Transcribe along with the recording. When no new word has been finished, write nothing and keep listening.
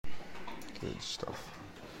Good stuff.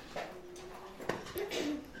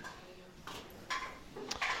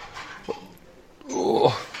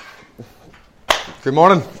 Oh. Good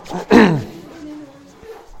morning.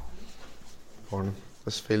 Morning.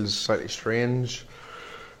 This feels slightly strange.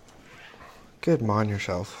 Good man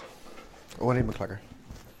yourself. Oh, I need my clicker.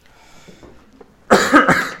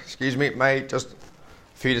 Excuse me, just a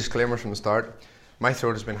few disclaimers from the start. My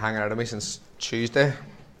throat has been hanging out of me since Tuesday.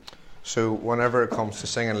 So whenever it comes to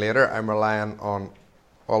singing later, I'm relying on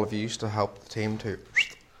all of you to help the team to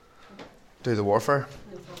do the warfare.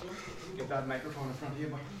 No problem. Get that microphone in front of you,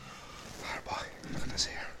 boy. Oh boy, look at this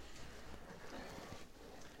here.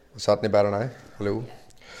 Is that any better now? Hello.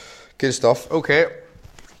 Good stuff. Okay.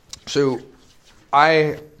 So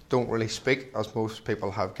I don't really speak, as most people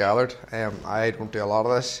have gathered. I don't do a lot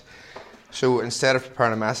of this. So instead of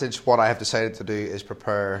preparing a message, what I have decided to do is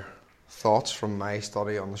prepare thoughts from my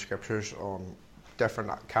study on the scriptures on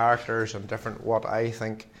different characters and different what I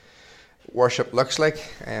think worship looks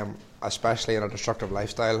like, especially in a destructive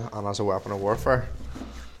lifestyle and as a weapon of warfare.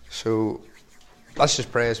 So let's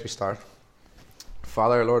just pray as we start.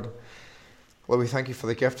 Father, Lord, we thank you for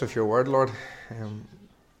the gift of your word, Lord.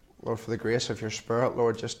 Lord, for the grace of your Spirit,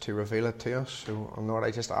 Lord, just to reveal it to us. So, Lord,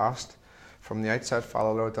 I just asked from the outset,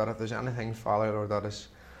 Father, Lord, that if there's anything, Father, Lord, that is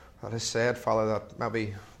said, Father, that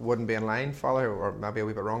maybe wouldn't be in line, Father, or maybe a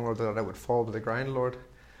wee bit wrong, Lord, that it would fall to the ground, Lord.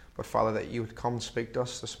 But, Father, that you would come and speak to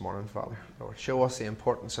us this morning, Father. Lord, show us the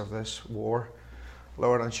importance of this war,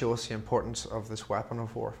 Lord, and show us the importance of this weapon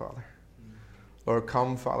of war, Father. Lord,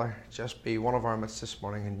 come, Father, just be one of our midst this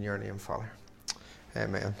morning in your name, Father.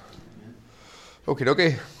 Amen. Okie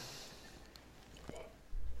dokie.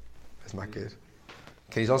 Isn't that good?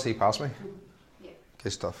 Can you all see past me? Yeah.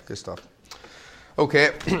 Good stuff, good stuff.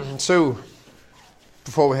 Okay, so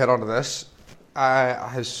before we head on to this,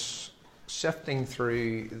 I was sifting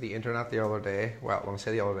through the internet the other day. Well, when I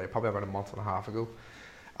say the other day, probably about a month and a half ago,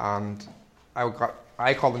 and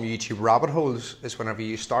I call them YouTube rabbit holes. Is whenever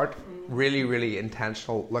you start really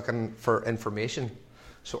intentional looking for information.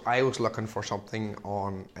 So I was looking for something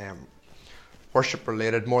on worship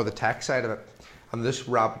related, more the tech side of it. And this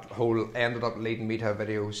rabbit hole ended up leading me to a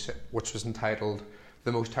video which was entitled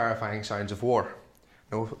 "The Most Terrifying Sounds of War."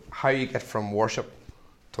 Now, how you get from worship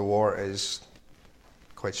to war is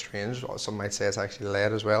quite strange. Some might say it's actually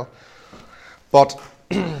led as well. But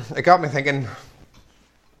it got me thinking.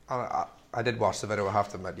 I did watch the video, I have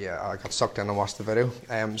to admit. Yeah, I got sucked in and watched the video.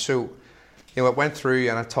 So, it went through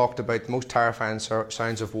and it talked about the most terrifying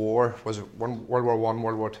sounds of war. Was it World War One,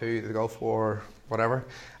 World War Two, the Gulf War, whatever?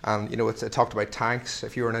 And it talked about tanks.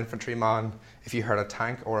 If you were an infantryman, if you heard a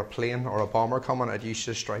tank or a plane or a bomber coming, it used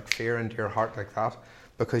to strike fear into your heart like that,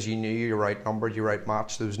 because you knew you were outnumbered, you were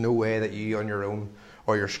outmatched. There was no way that you on your own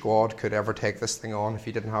or your squad could ever take this thing on if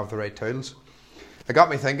you didn't have the right tools. It got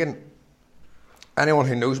me thinking. Anyone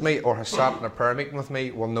who knows me or has sat in a prayer meeting with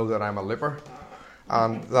me will know that I'm a looper,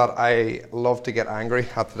 and that I love to get angry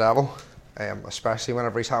at the devil, especially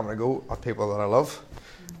whenever he's having a go at people that I love,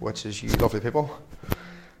 which is you lovely people.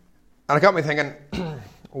 And it got me thinking,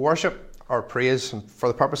 worship or praise, and for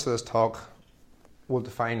the purpose of this talk, we'll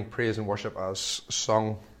define praise and worship as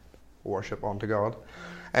sung worship unto God.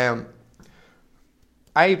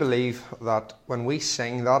 I believe that when we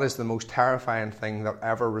sing, that is the most terrifying thing that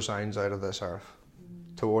ever resounds out of this earth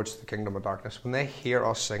towards the kingdom of darkness. When they hear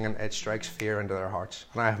us singing, it strikes fear into their hearts.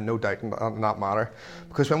 And I have no doubt in that matter.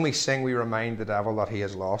 Because when we sing, we remind the devil that he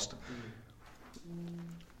is lost.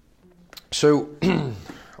 So,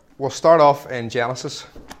 we'll start off in in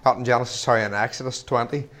Exodus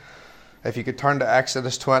 20. If you could turn to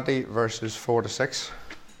Exodus 20, verses 4 to 6.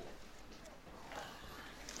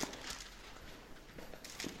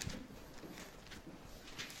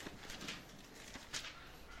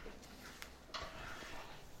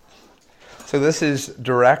 So these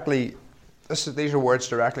are words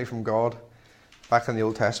directly from God back in the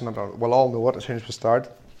Old Testament. We'll all know it as soon as we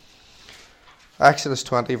start. Exodus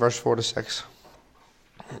 20, verse 4 to 6.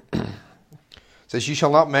 It says, "You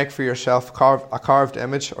shall not make for yourself a carved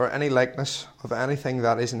image or any likeness of anything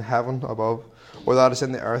that is in heaven above, or that is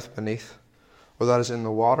in the earth beneath, or that is in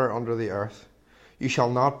the water under the earth. You shall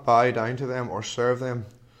not bow down to them or serve them.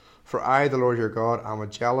 For I, the Lord your God, am a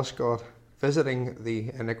jealous God, visiting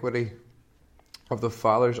the iniquity of the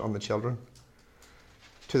fathers on the children,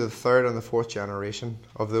 to the third and the fourth generation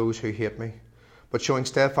of those who hate me, but showing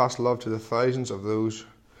steadfast love to the thousands of those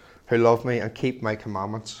who love me and keep my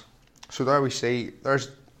commandments." So there we see, there's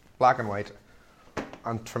black and white,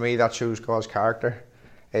 and for me that shows God's character.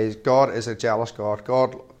 God is a jealous God.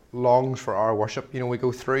 God longs for our worship. We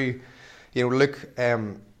go through, Luke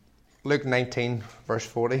 19 verse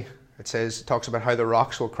 40 It talks about how the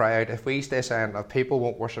rocks will cry out. If we stay silent, if people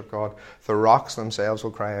won't worship God, the rocks themselves will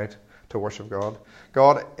cry out to worship God.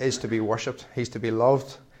 God is to be worshipped. He's to be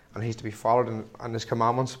loved, and he's to be followed in his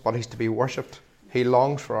commandments, but he's to be worshipped. He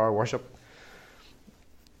longs for our worship.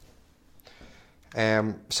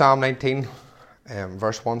 Psalm 19,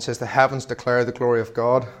 verse 1 says, "The heavens declare the glory of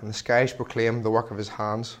God, and the skies proclaim the work of his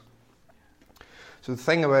hands." So the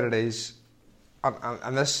thing about it is,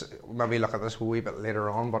 and this, maybe look at this a wee bit later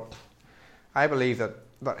on, but I believe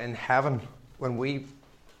that in heaven, when we,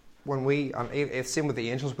 and it's same with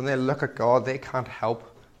the angels, when they look at God, they can't help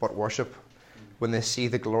but worship. When they see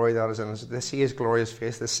the glory that is in us, they see his glorious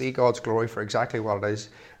face, they see God's glory for exactly what it is.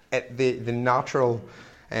 The natural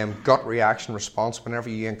gut reaction response whenever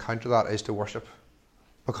you encounter that is to worship,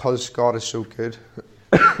 because God is so good.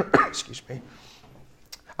 Excuse me.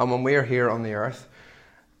 And when we are here on the earth,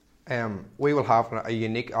 we will have a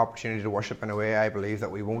unique opportunity to worship in a way I believe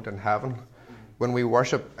that we won't in heaven. When we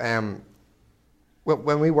worship,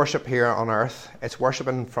 here on earth, it's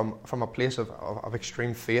worshiping from a place of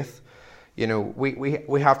extreme faith. You know,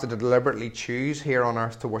 we have to deliberately choose here on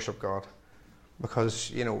earth to worship God. Because,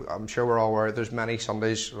 you know, I'm sure we're all aware there's many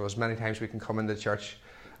Sundays, or there's many times we can come into church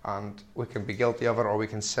and we can be guilty of it, or we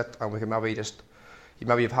can sit and we can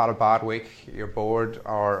maybe you've had a bad week, you're bored,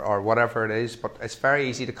 or whatever it is, but it's very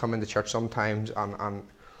easy to come into church sometimes, and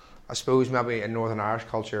I suppose maybe in Northern Irish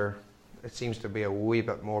culture it seems to be a wee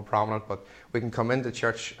bit more prominent, but we can come into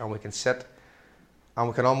church and we can sit and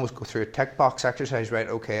we can almost go through a tick box exercise. Right,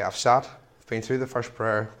 okay, I've sat, I've been through the first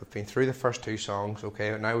prayer, we've been through the first 2 songs,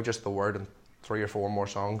 okay, now just the word and 3 or 4 more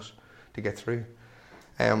songs to get through.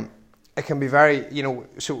 It can be very, you know,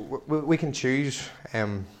 so we can choose.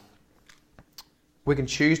 We can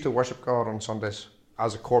choose to worship God on Sundays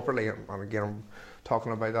as a corporately, and again I'm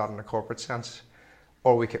talking about that in a corporate sense,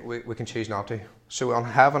 or we can choose not to. So on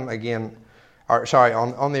heaven again,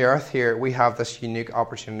 on the earth here, we have this unique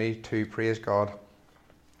opportunity to praise God,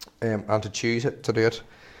 and to choose to do it.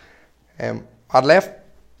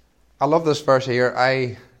 I love this verse here.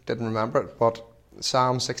 I didn't remember it, but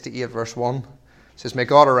Psalm 68 verse 1 says, "May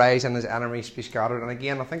God arise and his enemies be scattered." And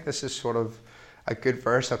again, I think this is sort of a good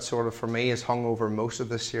verse that sort of, for me, has hung over most of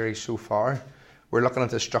this series so far. We're looking at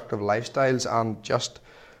destructive lifestyles, and just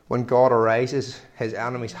when God arises, his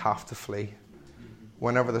enemies have to flee.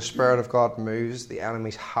 Whenever the Spirit of God moves, the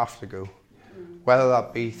enemies have to go. Whether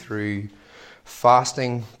that be through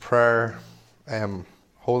fasting, prayer,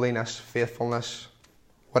 holiness, faithfulness,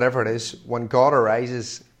 whatever it is, when God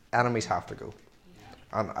arises, enemies have to go.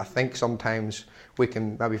 And I think sometimes we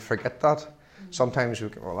can maybe forget that. Sometimes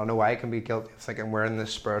I know I can be guilty of thinking we're in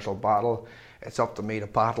this spiritual battle. It's up to me to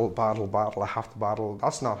battle. I have to battle.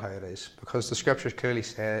 That's not how it is, because the scriptures clearly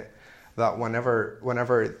say that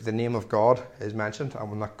whenever the name of God is mentioned, and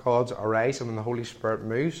when that God arises and when the Holy Spirit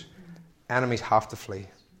moves, enemies have to flee.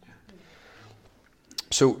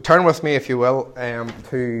 So turn with me, if you will,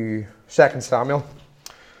 to 2 Samuel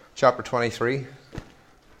chapter 23.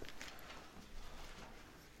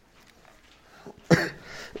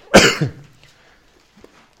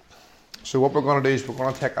 So what we're going to do is we're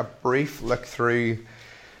going to take a brief look through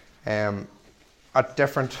at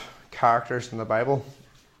different characters in the Bible,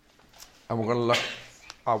 and we're going to look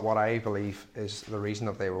at what I believe is the reason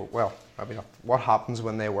that they were, well, maybe not, what happens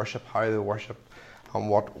when they worship, how they worship, and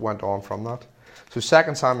what went on from that. So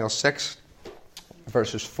 2 Samuel 6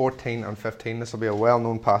 verses 14 and 15. This will be a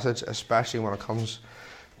well-known passage, especially when it comes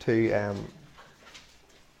to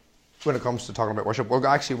talking about worship. We'll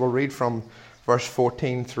read from verse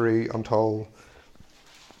 14 through until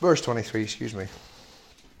verse 23. Excuse me.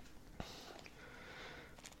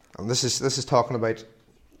 And this is talking about,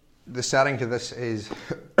 the setting to this is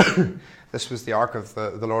this was the ark of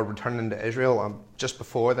the Lord returning to Israel, and just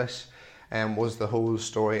before this was the whole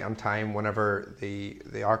story and time whenever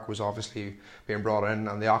the ark was obviously being brought in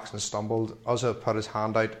and the oxen stumbled. Uzzah put his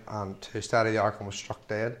hand out and to steady the ark and was struck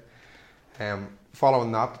dead.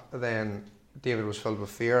 Following that, then David was filled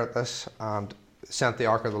with fear at this and sent the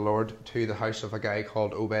ark of the Lord to the house of a guy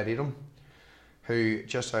called Obed-Edom, who,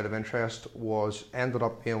 just out of interest, ended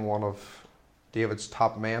up being one of David's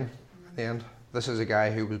top men at the end. This is a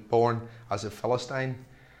guy who was born as a Philistine,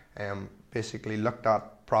 basically looked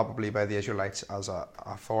at probably by the Israelites as a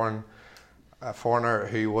foreigner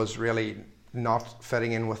who was really not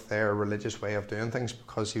fitting in with their religious way of doing things,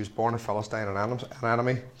 because he was born a Philistine, an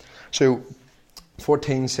enemy. So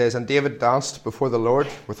 14 says, "And David danced before the Lord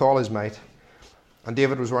with all his might, and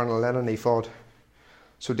David was wearing a linen ephod.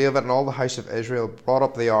 So David and all the house of Israel brought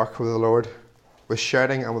up the ark of the Lord with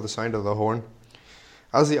shouting and with the sound of the horn.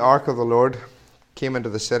 As the ark of the Lord came into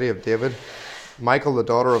the city of David, Michal, the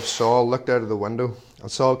daughter of Saul, looked out of the window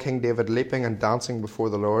and saw King David leaping and dancing before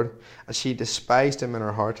the Lord, and she despised him in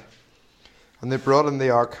her heart. And they brought in the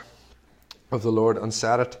ark of the Lord and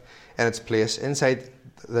set it in its place inside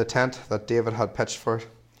the tent that David had pitched for it.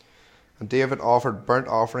 And David offered burnt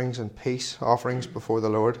offerings and peace offerings before the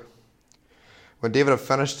Lord. When David had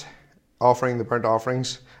finished offering the burnt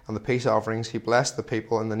offerings and the peace offerings, he blessed the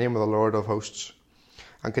people in the name of the Lord of hosts,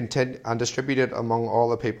 and distributed among all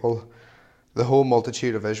the people, the whole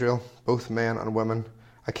multitude of Israel, both men and women,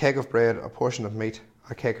 a cake of bread, a portion of meat,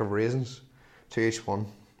 a cake of raisins, to each one.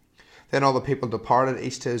 Then all the people departed,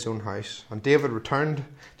 each to his own house. And David returned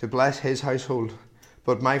to bless his household.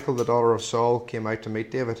 But Michal, the daughter of Saul, came out to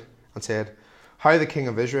meet David and said, "How the king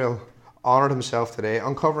of Israel honoured himself today,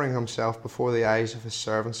 uncovering himself before the eyes of his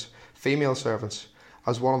servants, female servants,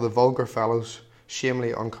 as one of the vulgar fellows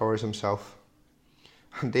shamefully uncovers himself."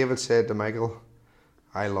 And David said to Michal,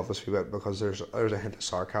 I love this wee bit because there's a hint of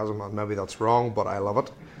sarcasm, and maybe that's wrong, but I love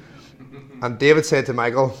it. And David said to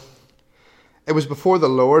Michal, "It was before the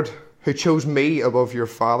Lord who chose me above your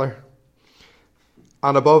father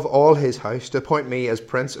and above all his house to appoint me as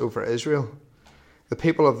prince over Israel, the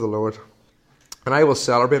people of the Lord. And I will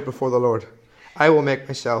celebrate before the Lord. I will make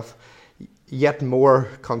myself yet more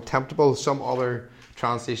contemptible." Some other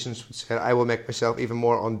translations would say, "I will make myself even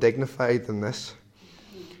more undignified than this.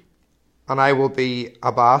 And I will be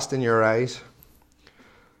abased in your eyes.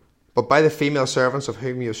 But by the female servants of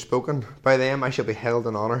whom you have spoken, by them I shall be held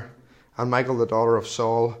in honour." And Michal, the daughter of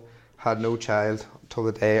Saul, had no child till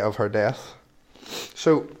the day of her death.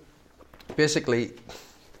 So, basically,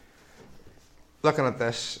 looking at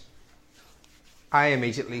this, I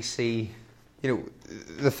immediately see,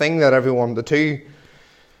 the thing that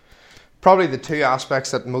probably the two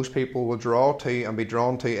aspects that most people will draw to and be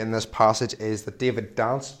drawn to in this passage is that David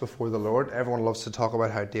danced before the Lord. Everyone loves to talk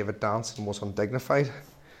about how David danced and was undignified,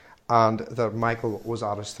 and that Michal was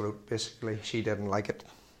at his throat. Basically, she didn't like it.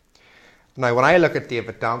 Now, when I look at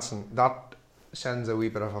David dancing, that sends a wee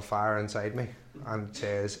bit of a fire inside me and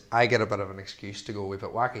says, I get a bit of an excuse to go a wee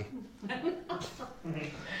bit wacky.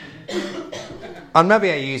 And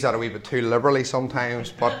maybe I use that a wee bit too liberally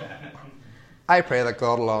sometimes, but I pray that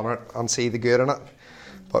God will honour it and see the good in it.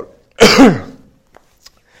 But,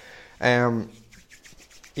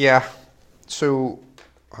 yeah, so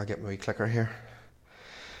I'll get my wee clicker here.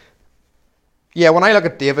 Yeah, when I look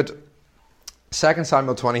at David, 2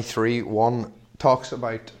 Samuel 23:1 talks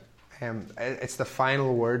about, it's the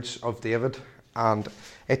final words of David, and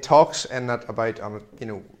it talks in it about,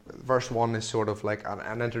 verse 1 is sort of like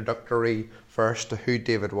an introductory verse to who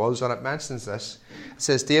David was, and it mentions this. It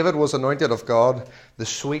says, "David was anointed of God, the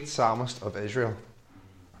sweet psalmist of Israel."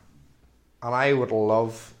 And I would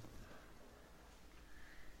love,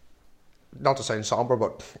 not to sound somber,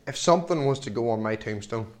 but if something was to go on my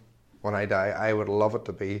tombstone when I die, I would love it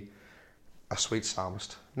to be a sweet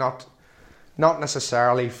psalmist. Not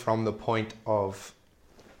necessarily from the point of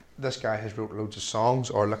this guy has wrote loads of songs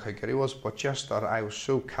or look how good he was, but just that I was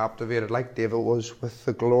so captivated, like David was, with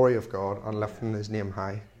the glory of God and lifting his name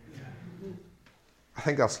high. I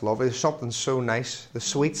think that's lovely. There's something so nice. The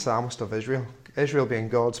sweet psalmist of Israel. Israel being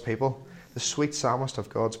God's people. The sweet psalmist of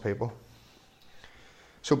God's people.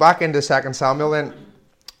 So back into 2 Samuel then.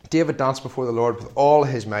 David danced before the Lord with all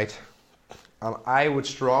his might. And I would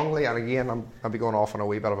strongly, and again, I'll be going off on a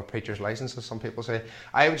wee bit of a preacher's license, as some people say,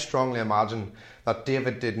 I would strongly imagine that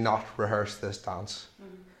David did not rehearse this dance.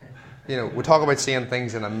 We talk about seeing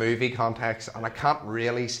things in a movie context, and I can't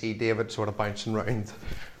really see David sort of bouncing around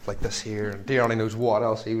like this here, and dear only knows what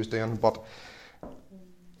else he was doing. But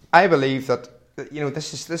I believe that,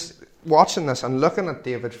 this watching this and looking at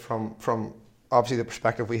David from obviously the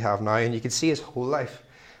perspective we have now, and you can see his whole life.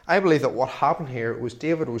 I believe that what happened here was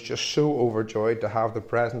David was just so overjoyed to have the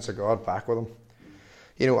presence of God back with him.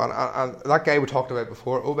 And that guy we talked about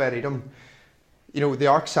before, Obed-Edom, the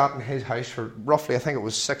ark sat in his house for roughly, I think it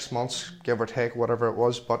was 6 months, give or take, whatever it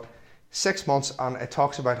was, but 6 months, and it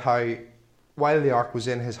talks about how while the ark was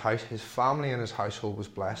in his house, his family and his household was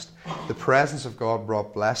blessed. The presence of God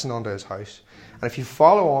brought blessing onto his house. And if you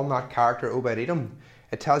follow on that character, Obed-Edom,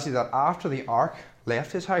 it tells you that after the ark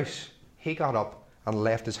left his house, he got up and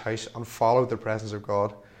left his house and followed the presence of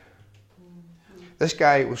God. This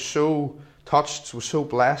guy was so touched, was so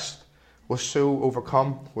blessed, was so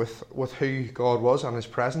overcome with who God was and his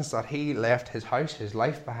presence that he left his house, his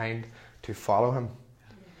life behind to follow him.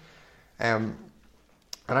 And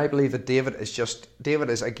I believe that David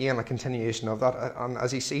is again a continuation of that. And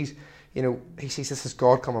as he sees this is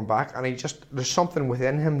God coming back, and there's something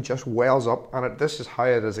within him just wells up, and this is how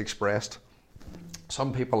it is expressed.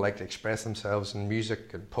 Some people like to express themselves in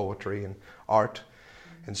music and poetry and art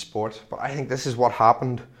and sport, but I think this is what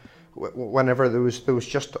happened whenever there was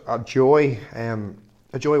just a joy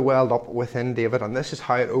welled up within David, and this is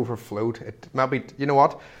how it overflowed. It maybe, you know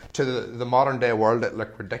what, to the modern day world it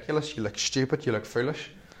looked ridiculous, you look stupid, you look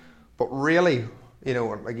foolish, but really, you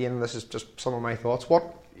know, again, this is just some of my thoughts.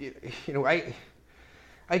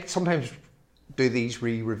 I sometimes do these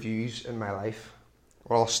reviews in my life,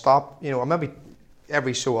 or I'll stop, you know, maybe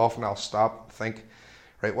every so often I'll stop, think,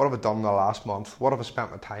 right, what have I done in the last month? What have I spent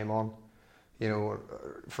my time on? You know,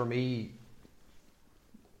 for me,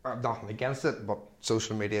 I'm nothing against it, but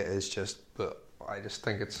social media is just, I just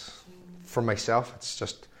think it's, for myself, it's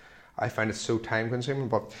just, I find it so time consuming.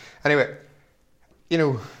 But anyway, you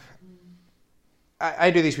know, I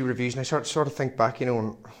do these reviews and I sort of think back, you know,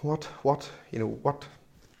 and what,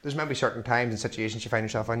 there's maybe certain times and situations you find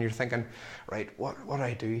yourself in, you're thinking, right, what do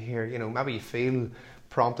I do here? You know, maybe you feel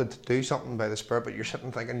prompted to do something by the Spirit, but you're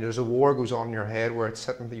sitting thinking, there's a war goes on in your head where it's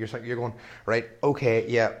sitting, you're going, right, okay,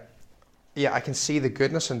 yeah, I can see the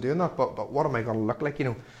goodness in doing that, but what am I going to look like? You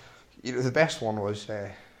know, the best one was,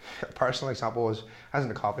 a personal example was, I was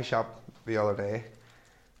in a coffee shop the other day,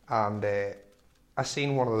 and I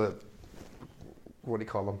seen one of the, what do you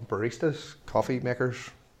call them, baristas, coffee makers,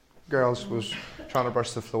 girls, was trying to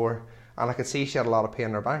brush the floor, and I could see she had a lot of pain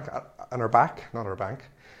in her back.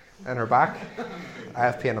 I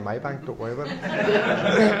have pain in my bank, don't worry about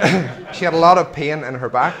it. She had a lot of pain in her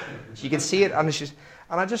back. You could see it, and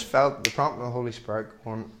I just felt the prompting of the Holy Spirit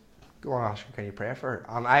going, go and ask her, can you pray for her?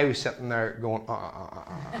 And I was sitting there going,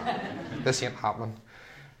 this ain't happening.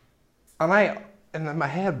 And I, in my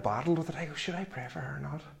head, battled with it. I go, should I pray for her or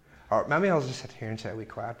not? Or maybe I'll just sit here and say a wee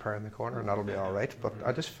quiet prayer in the corner and that'll be all right. But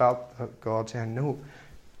I just felt that God saying, no,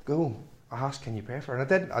 go, ask, can you pray for her?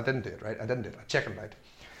 And I didn't do it, right? I didn't do it. I chickened out.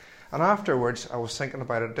 And afterwards, I was thinking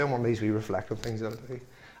about it, doing one of these wee reflective things that I do.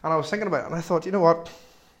 And I was thinking about it, and I thought, you know what?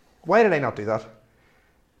 Why did I not do that?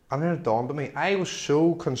 And then it dawned on me, I was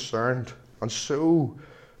so concerned and so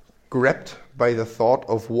gripped by the thought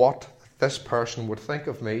of what this person would think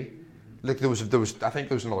of me. Like there was I think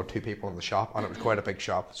there was another 2 people in the shop, and it was quite a big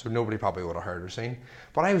shop, so nobody probably would have heard or seen.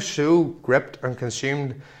 But I was so gripped and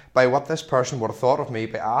consumed by what this person would have thought of me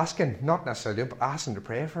by asking, not necessarily, but asking to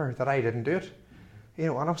pray for her, that I didn't do it. You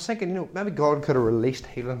know, and I was thinking, you know, maybe God could have released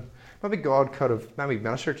healing. Maybe God could have maybe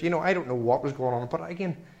ministered. You know, I don't know what was going on, but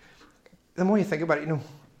again, the more you think about it, you know,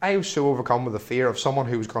 I was so overcome with the fear of someone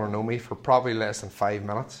who was going to know me for probably less than 5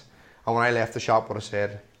 minutes. And when I left the shop, would have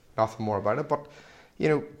said nothing more about it. But, you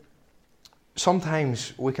know,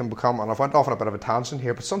 sometimes we can become, and I've went off on a bit of a tangent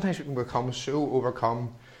here, but sometimes we can become so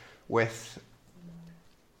overcome with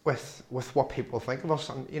what people think of us.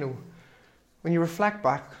 And, you know, when you reflect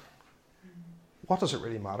back, what does it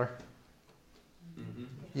really matter? Mm-hmm.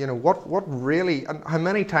 You know, what really, and how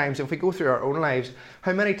many times, if we go through our own lives,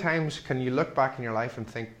 how many times can you look back in your life and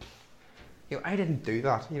think, you know, I didn't do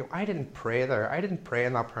that. You know, I didn't pray there. I didn't pray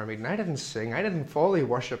in that prayer meeting. I didn't sing. I didn't fully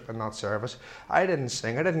worship in that service. I didn't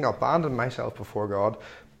sing. I didn't abandon myself before God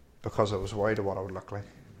because I was worried of what I would look like.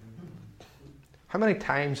 How many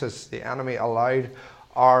times has the enemy allowed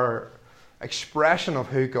our expression of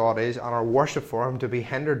who God is and our worship for Him to be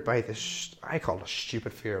hindered by this, I call it a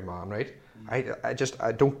stupid fear of man, right? I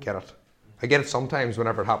don't get it. I get it sometimes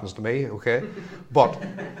whenever it happens to me, okay? But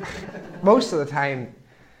most of the time,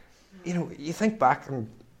 you know, you think back and,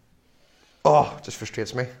 it just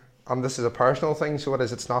frustrates me. And this is a personal thing, so it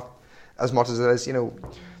is. It's not as much as it is, you know,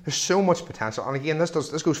 there's so much potential. And again, this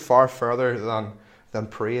goes far further than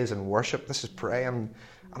praise and worship. This is praying.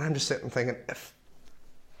 And I'm just sitting thinking,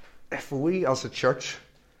 if we as a church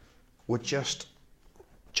would just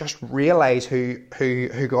realise who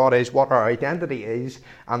God is, what our identity is,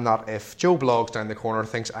 and that if Joe Bloggs down the corner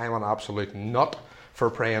thinks I'm an absolute nut for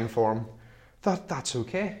praying for him, that's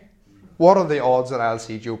okay. What are the odds that I'll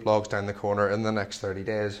see Joe Bloggs down the corner in the next 30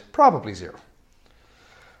 days? Probably 0.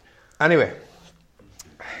 Anyway,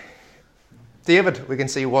 David, we can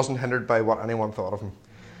see, wasn't hindered by what anyone thought of him.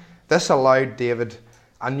 This allowed David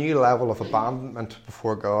a new level of abandonment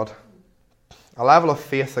before God, a level of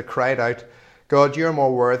faith that cried out, God, you're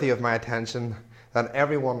more worthy of my attention than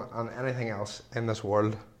everyone and anything else in this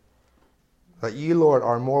world. That you, Lord,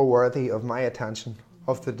 are more worthy of my attention,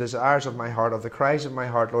 of the desires of my heart, of the cries of my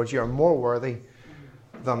heart, Lord. You are more worthy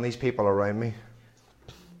than these people around me.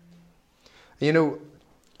 You know,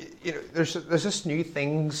 there's this new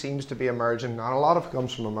thing seems to be emerging, and a lot of it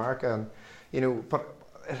comes from America, and you know, but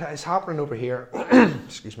it's happening over here.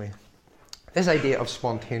 Excuse me. This idea of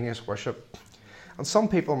spontaneous worship, and some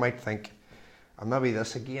people might think, and maybe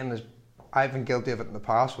this again is, I've been guilty of it in the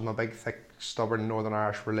past with my big thick stubborn Northern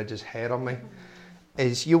Irish religious head on me,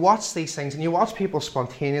 is you watch these things and you watch people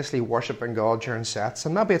spontaneously worshipping God during sets,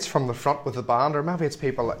 and maybe it's from the front with the band, or maybe it's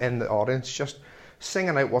people in the audience just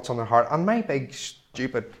singing out what's on their heart, and my big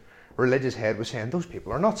stupid religious head was saying, those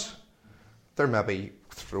people are nuts. They're maybe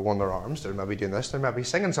throwing their arms, they're maybe doing this, they're maybe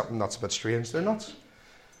singing something that's a bit strange, they're nuts.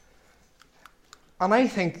 And I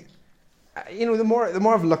think, the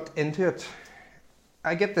more I've looked into it,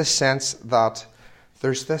 I get this sense that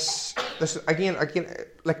there's this again,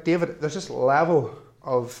 like David, there's this level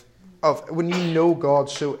of when you know God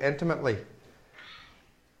so intimately,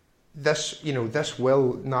 this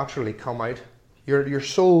will naturally come out. Your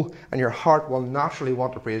soul and your heart will naturally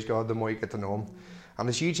want to praise God the more you get to know Him. And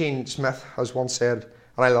as Eugene Smith has once said,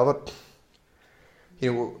 and I love it, I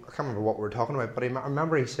can't remember what we were talking about, but I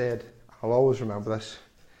remember he said, I'll always remember this,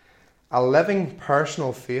 a living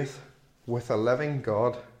personal faith with a living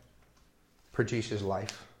God produces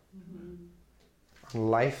life. And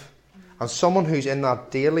life. And someone who's in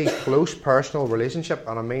that daily, close, personal relationship,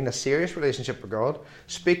 and I mean a serious relationship with God,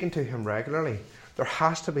 speaking to Him regularly, there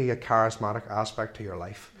has to be a charismatic aspect to your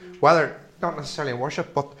life. Whether, not necessarily in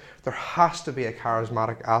worship, but there has to be a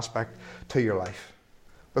charismatic aspect to your life.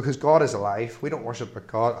 Because God is alive. We don't worship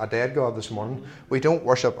a dead God this morning. We don't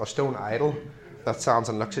worship a stone idol that stands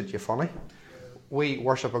and looks at you funny. We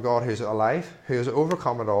worship a God who's alive, who has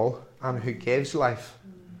overcome it all, and who gives life.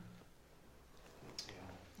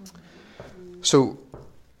 So,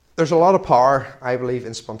 there's a lot of power, I believe,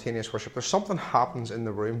 in spontaneous worship. There's something happens in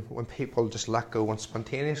the room when people just let go and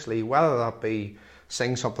spontaneously, whether that be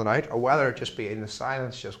sing something out or whether it just be in the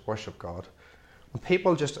silence, just worship God. When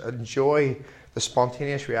people just enjoy the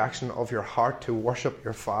spontaneous reaction of your heart to worship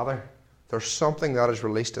your Father, there's something that is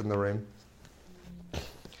released in the room.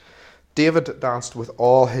 David danced with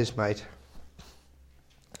all his might.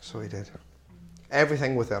 So he did.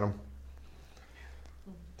 Everything within him.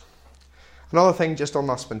 Another thing just on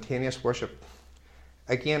that spontaneous worship.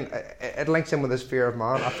 Again, it links in with this fear of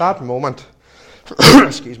man. At that moment,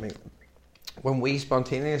 excuse me, when we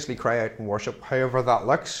spontaneously cry out in worship, however that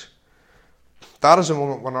looks, that is a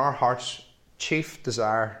moment when our heart's chief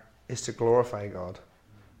desire is to glorify God.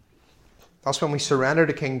 That's when we surrender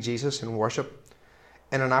to King Jesus in worship,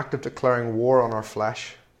 in an act of declaring war on our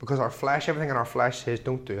flesh. Because our flesh, everything in our flesh says,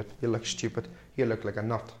 don't do it. You look stupid. You look like a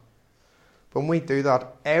nut. But when we do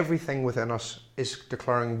that, everything within us is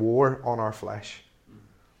declaring war on our flesh.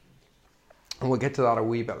 And we'll get to that a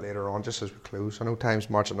wee bit later on, just as we close. I know time's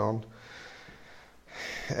marching on.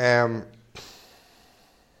 The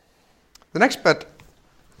next bit,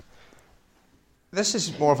 this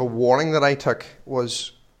is more of a warning that I took,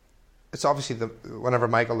 it's obviously whenever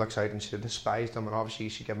Michael looks out and she despised him, and obviously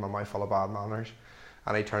she gave him a mouthful of bad manners,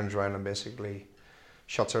 and he turns around and basically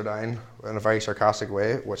shuts her down in a very sarcastic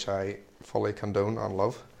way, which I fully condone and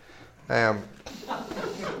love.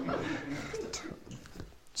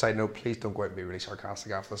 Side note, please don't go out and be really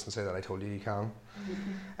sarcastic after this and say that I told you can.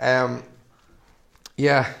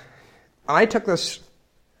 Yeah, and I took this,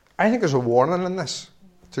 I think there's a warning in this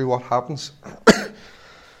to what happens.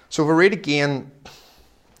 So if we read again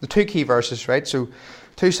the two key verses, right? So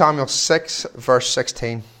 2 Samuel 6 verse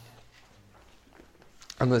 16.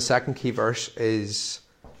 And the second key verse is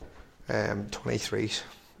 23.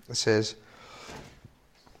 It says,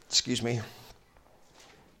 excuse me,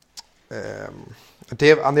 and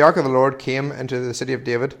the ark of the Lord came into the city of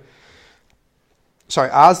David. Sorry,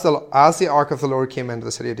 as the ark of the Lord came into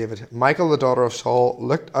the city of David, Michal, the daughter of Saul,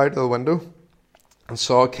 looked out of the window and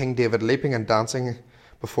saw King David leaping and dancing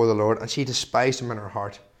before the Lord, and she despised him in her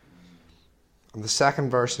heart. And the second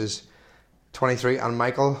verse is 23, and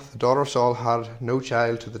Michal, the daughter of Saul, had no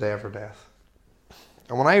child to the day of her death.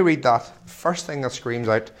 And when I read that, the first thing that screams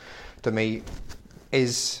out to me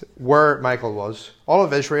is where Michal was. All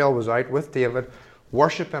of Israel was out with David,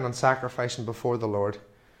 worshipping and sacrificing before the Lord.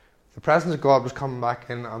 The presence of God was coming back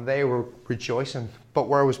in, and they were rejoicing. But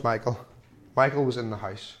where was Michal? Michal was in the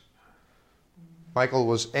house. Michal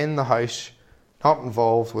was in the house, not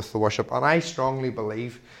involved with the worship. And I strongly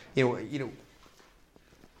believe,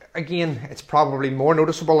 again, it's probably more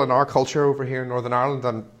noticeable in our culture over here in Northern Ireland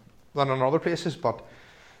than in other places, but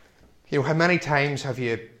how many times have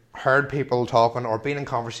you heard people talking or been in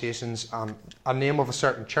conversations and a name of a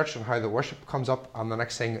certain church and how the worship comes up, and the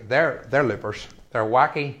next thing they're loopers, they're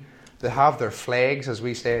wacky, they have their flags, as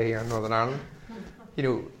we say here in Northern Ireland.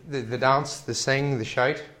 They dance, they sing, they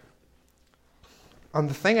shout. And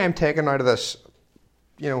the thing I'm taking out of this,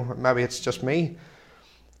 maybe it's just me,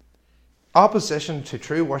 opposition to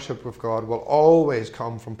true worship of God will always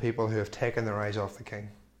come from people who have taken their eyes off the King.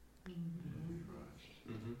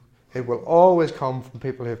 It will always come from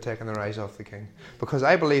people who have taken their eyes off the King. Because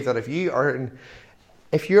I believe that if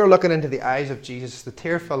you're looking into the eyes of Jesus, the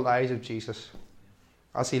tear-filled eyes of Jesus,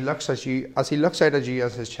 as he looks out at you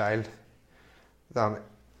as his child, then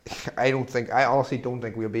I honestly don't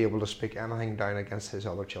think we'll be able to speak anything down against his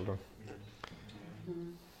other children.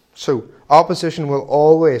 So opposition will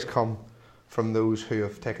always come from those who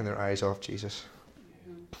have taken their eyes off Jesus.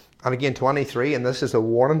 And again, 23, and this is a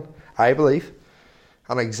warning, I believe,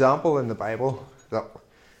 an example in the Bible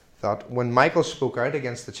that when Michal spoke out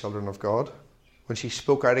against the children of God, when she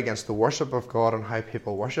spoke out against the worship of God and how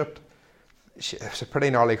people worshipped, it's a pretty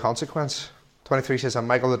gnarly consequence. 23 says, and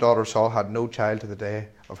Michal the daughter of Saul had no child to the day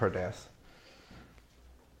of her death.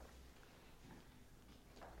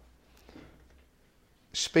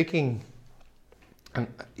 Speaking, and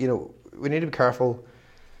we need to be careful.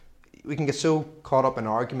 We can get so caught up in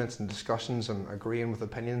arguments and discussions and agreeing with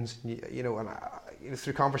opinions, and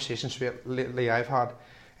through conversations lately I've had,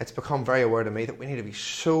 it's become very aware to me that we need to be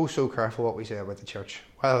so careful what we say about the church,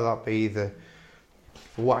 whether that be the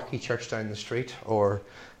wacky church down the street or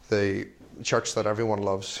the church that everyone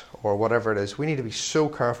loves or whatever it is. We need to be so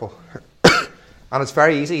careful. And it's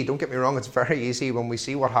very easy, don't get me wrong, it's very easy when we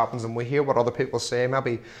see what happens and we hear what other people say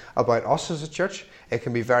maybe about us as a church. It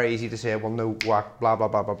can be very easy to say, well, no, whack, blah, blah,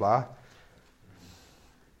 blah, blah, blah.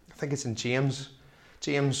 I think it's in James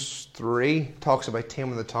 3 talks about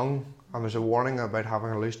taming the tongue, and there's a warning about having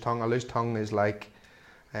a loose tongue. A loose tongue is like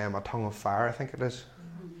a tongue of fire, I think it is.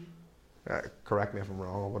 Correct me if I'm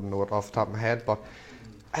wrong, I wouldn't know it off the top of my head, but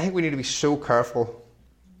I think we need to be so careful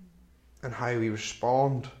in how we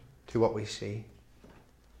respond to what we see.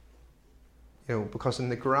 Because in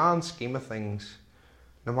the grand scheme of things,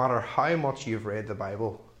 no matter how much you've read the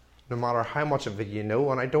Bible, no matter how much of it you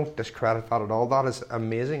know, and I don't discredit that at all, that is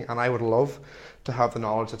amazing, and I would love to have the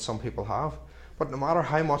knowledge that some people have, but no matter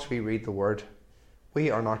how much we read the Word, we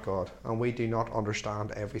are not God, and we do not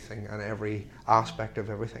understand everything and every aspect of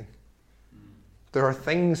everything. There are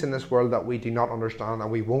things in this world that we do not understand and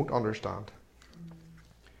we won't understand.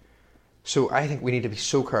 So I think we need to be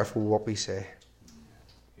so careful what we say.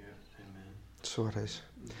 So it is.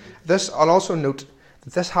 I'll also note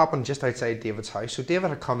that this happened just outside David's house. So David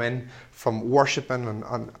had come in from worshipping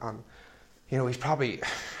and he's probably,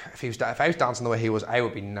 if I was dancing the way he was, I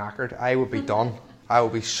would be knackered. I would be done. I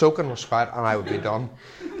would be soaking with sweat and I would be done.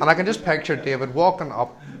 And I can just picture David walking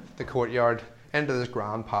up the courtyard into this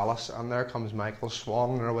grand palace, and there comes Michal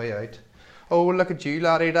swanning her way out. Oh, look at you,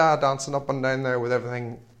 laddie da, dancing up and down there with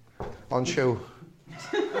everything on show.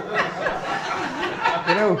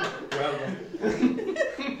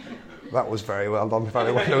 That was very well done,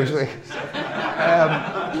 very well knows me.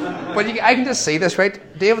 But I can just see this, right?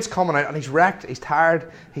 David's coming out and he's wrecked, he's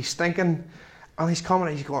tired, he's stinking, and he's coming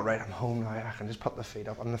out, he's going, right, I'm home now, I can just put the feet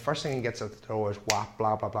up. And the first thing he gets at the door is whap,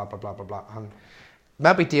 blah, blah, blah, blah, blah, blah, blah. And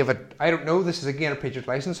maybe David, I don't know, this is again a preacher's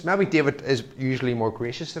license, maybe David is usually more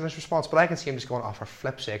gracious in his response, but I can see him just going, oh, for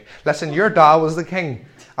flip's sake, listen, your dad was the king,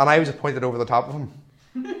 and I was appointed over the top of him.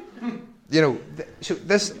 So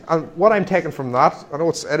this, and what I'm taking from that, I know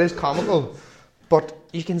it is comical, but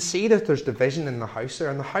you can see that there's division in the house there,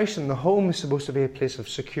 and the house and the home is supposed to be a place of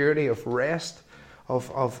security, of rest, of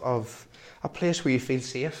a place where you feel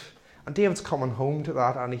safe. And David's coming home to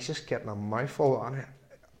that, and he's just getting a mouthful, and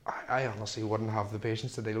I honestly wouldn't have the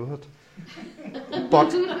patience to deal with it. But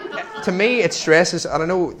to me, it stresses, and I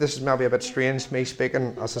know this is maybe a bit strange, me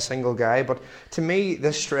speaking as a single guy, but to me,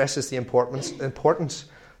 this stresses the importance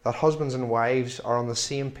that husbands and wives are on the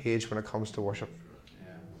same page when it comes to worship.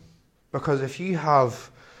 Yeah. Because if you have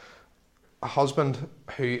a husband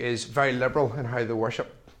who is very liberal in how they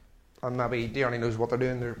worship, and maybe he only knows what they're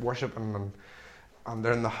doing, they're worshipping, and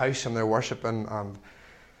they're in the house and they're worshipping, and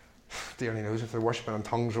he only knows if they're worshipping in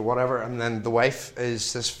tongues or whatever, and then the wife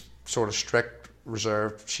is this sort of strict,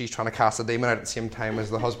 reserved, she's trying to cast a demon out at the same time as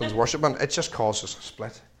the husband's worshipping, it just causes a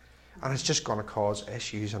split. And it's just going to cause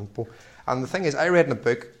issues. And the thing is, I read in a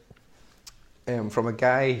book from a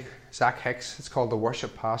guy, Zach Hicks, it's called The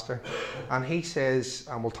Worship Pastor, and he says,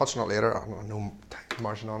 and we'll touch on it later, I don't know,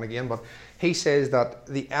 marching on again, but he says that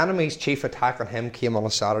the enemy's chief attack on him came on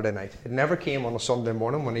a Saturday night. It never came on a Sunday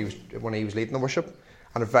morning when he was leading the worship,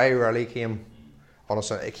 and it very rarely came on a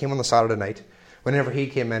Sunday. It came on the Saturday night, whenever he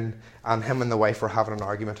came in and him and the wife were having an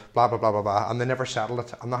argument, blah, blah, blah, blah, blah, and they never settled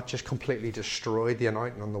it, and that just completely destroyed the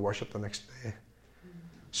anointing on the worship the next day.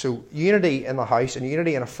 So unity in the house and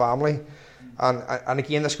unity in a family, and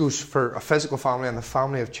again this goes for a physical family and the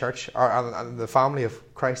family of church, and the family of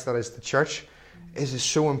Christ, that is the church, is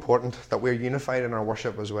so important that we're unified in our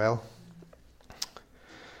worship as well.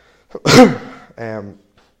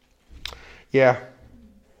 Yeah.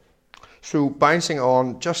 So bouncing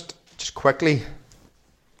on, just quickly,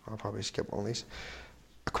 I'll probably skip one of these.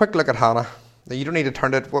 A quick look at Hannah. Now you don't need to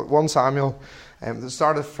turn to it. 1 Samuel. The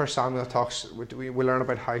start of 1 Samuel talks. We learn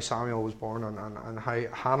about how Samuel was born and how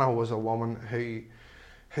Hannah was a woman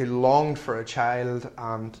who longed for a child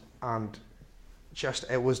and just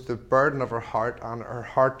it was the burden of her heart, and her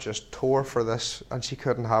heart just tore for this, and she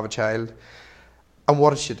couldn't have a child. And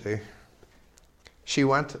what did she do? She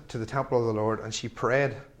went to the temple of the Lord and she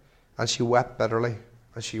prayed and she wept bitterly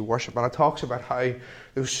and she worshipped. And it talks about how there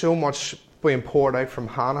was so much being poured out from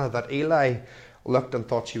Hannah that Eli looked and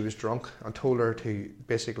thought she was drunk and told her to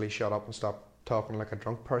basically shut up and stop talking like a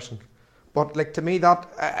drunk person. But like to me, that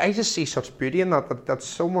I just see such beauty in that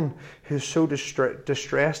someone who's so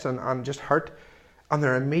distressed and just hurt, and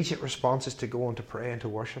their immediate response is to go on to pray and to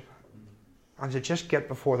worship. And to just get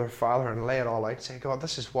before their Father and lay it all out, say, God,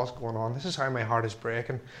 this is what's going on. This is how my heart is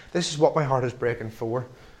breaking. This is what my heart is breaking for.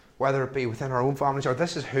 Whether it be within our own families, or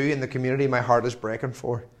this is who in the community my heart is breaking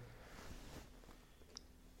for.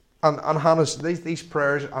 And Hannah's, these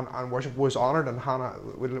prayers and worship was honoured, and Hannah,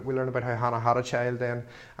 we learn about how Hannah had a child then,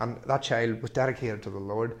 and that child was dedicated to the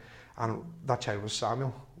Lord, and that child was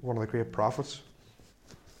Samuel, one of the great prophets.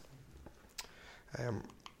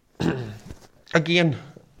 Again,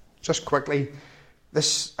 just quickly,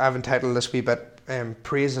 I've entitled this wee bit,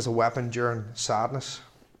 Praise as a Weapon During Sadness.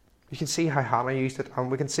 You can see how Hannah used it,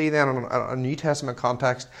 and we can see then in a New Testament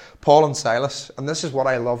context, Paul and Silas, and this is what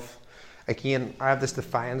I love. Again, I have this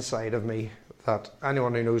defiant side of me that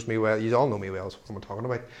anyone who knows me well, you all know me well, is what I'm talking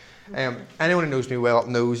about. Anyone who knows me well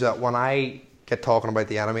knows that when I get talking about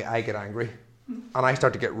the enemy, I get angry, and I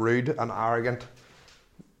start to get rude and arrogant,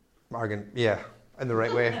 yeah. In the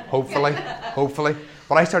right way, hopefully.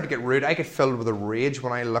 But I start to get rude. I get filled with a rage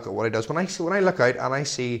when I look at what he does. When I look out and I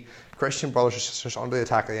see Christian brothers and sisters under the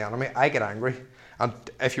attack of the enemy, I get angry. And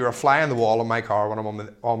if you're a fly on the wall in my car when I'm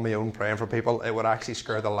on my own praying for people, it would actually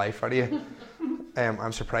scare the life out of you.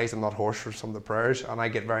 I'm surprised I'm not hoarse for some of the prayers, and I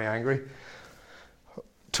get very angry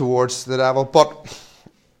towards the devil. But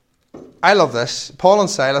I love this. Paul and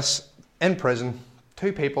Silas in prison.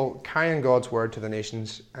 2 people carrying God's word to the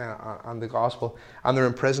nations and the gospel, and they're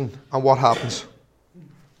in prison. And what happens?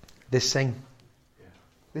 They sing.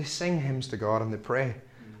 They sing hymns to God and they pray.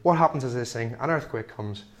 What happens as they sing? An earthquake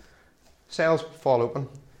comes. Cells fall open.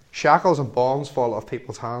 Shackles and bonds fall off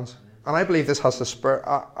people's hands. And I believe this has the spirit.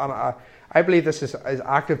 I believe this is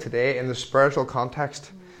active today in the spiritual context.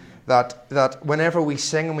 That whenever we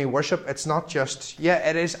sing and we worship, it's not just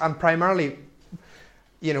it is, and primarily.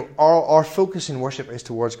 You know, our focus in worship is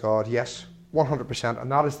towards God, yes, 100%,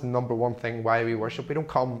 and that is the number one thing why we worship. We don't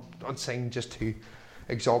come and sing just to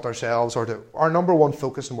exalt ourselves our number one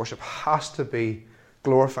focus in worship has to be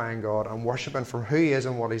glorifying God and worshipping for who He is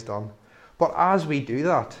and what He's done. But as we do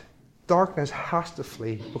that, darkness has to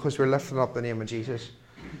flee because we're lifting up the name of Jesus.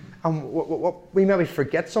 And what we maybe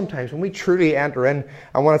forget sometimes, when we truly enter in,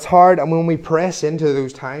 and when it's hard, and when we press into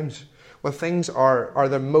those times, when things are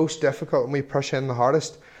the most difficult and we push in the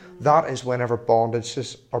hardest, that is whenever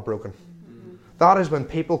bondages are broken. That is when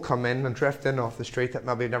people come in and drift in off the street that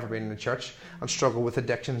maybe have never been in the church and struggle with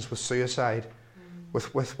addictions, with suicide,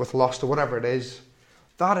 with lust or whatever it is.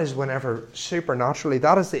 That is whenever supernaturally,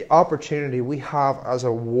 that is the opportunity we have as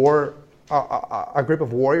a group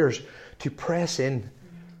of warriors to press in.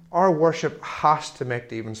 Our worship has to make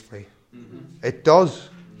demons flee. It does.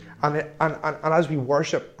 And as we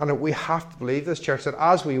worship, and we have to believe this, church, that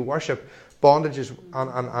as we worship, bondages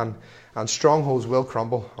and strongholds will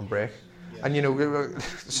crumble and break. Yeah. And I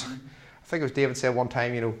think it was David said one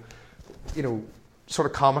time, sort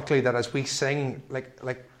of comically, that as we sing,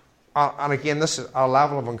 and again, this is a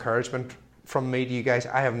level of encouragement from me to you guys.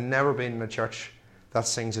 I have never been in a church that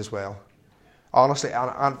sings as well. Honestly,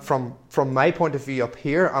 and from my point of view up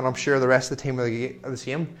here, and I'm sure the rest of the team are the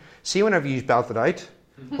same. See, whenever you belt it out.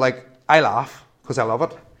 I laugh because I love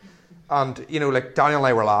it. And, Daniel and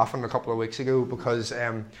I were laughing a couple of weeks ago because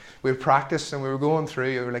we practiced and we were going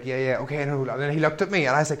through. We were like, yeah, okay, no. And then he looked at me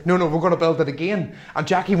and I was like, no, we're going to build it again. And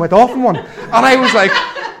Jackie went off on one. And I was like,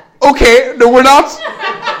 okay, no, we're not.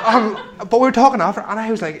 But we were talking after, and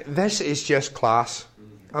I was like, this is just class.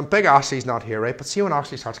 And Big Ashley's not here, right? But see when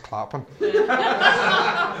Ashley starts clapping.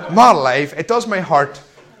 My life, it does my heart.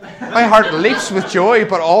 My heart leaps with joy,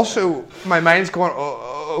 but also my mind's going,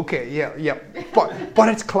 okay, yeah. But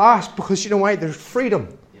it's class because you know why? There's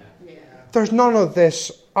freedom. Yeah. There's none of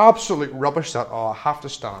this absolute rubbish that, I have to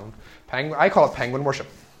stand. I call it penguin worship.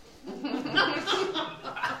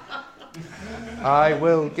 I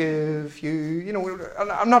will give you,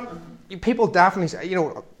 I'm not, people definitely say,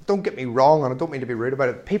 don't get me wrong, and I don't mean to be rude about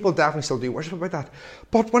it. People definitely still do worship about that.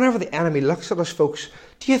 But whenever the enemy looks at us, folks,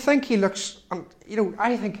 do you think he looks?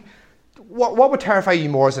 I think what would terrify you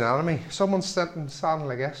more as an enemy? Someone sitting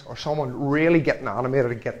like this, or someone really getting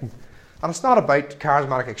animated and getting. And it's not about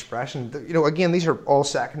charismatic expression. Again, these are all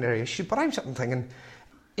secondary issues. But I'm sitting thinking,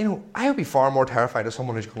 I would be far more terrified of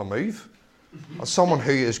someone who's going to move, or someone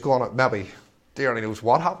who is going to maybe, dear only knows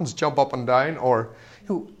what happens, jump up and down, or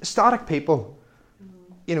static people.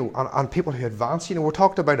 And people who advance. We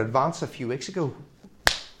talked about advance a few weeks ago.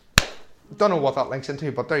 Don't know what that links into,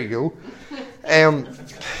 but there you go.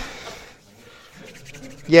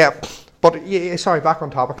 Sorry, back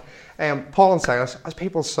on topic. Paul and Silas, as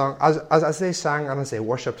people sung, as they sang and as they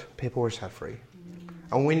worshipped, people were set free.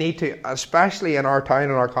 And we need to, especially in our town,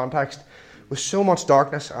 in our context, with so much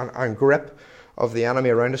darkness and grip of the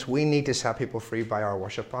enemy around us, we need to set people free by our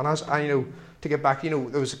worship. And to get back, there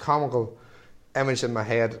was a comical image in my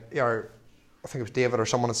head. I think it was David or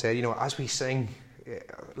someone had said, as we sing,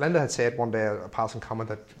 Linda had said one day, a passing comment,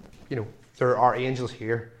 that, there are angels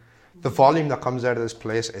here. The volume that comes out of this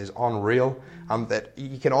place is unreal, and that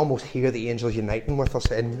you can almost hear the angels uniting with us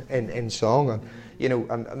in song.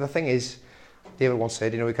 And the thing is, David once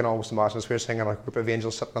said, we can almost imagine as we're singing, a group of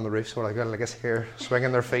angels sitting on the roof, sort of like us here,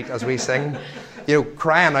 swinging their feet as we sing,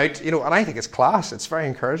 crying out, and I think it's class, it's very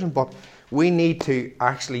encouraging, but we need to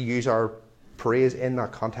actually use our praise in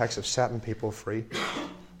that context of setting people free.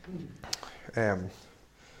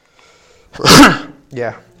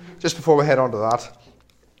 Just before we head on to that,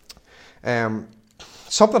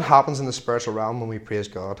 something happens in the spiritual realm when we praise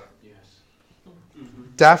God. Yes. Mm-hmm.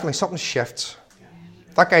 Definitely something shifts. Yeah.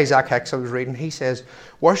 That guy Zach Hicks I was reading, he says,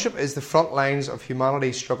 worship is the front lines of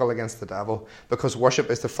humanity's struggle against the devil, because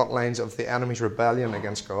worship is the front lines of the enemy's rebellion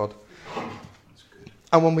against God.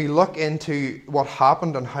 And when we look into what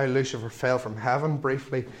happened and how Lucifer fell from heaven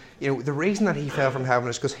briefly, the reason that he fell from heaven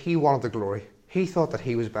is because he wanted the glory. He thought that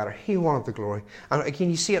he was better. He wanted the glory. And again,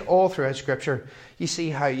 you see it all throughout Scripture. You see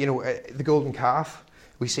how, the golden calf.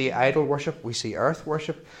 We see idol worship. We see earth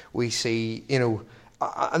worship. We see, and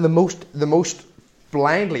the most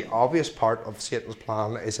blindly obvious part of Satan's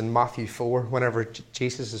plan is in Matthew 4, whenever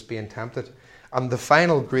Jesus is being tempted. And the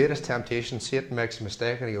final greatest temptation, Satan makes a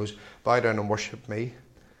mistake and he goes, bow down and worship me.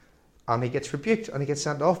 And he gets rebuked and he gets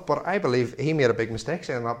sent off. But I believe he made a big mistake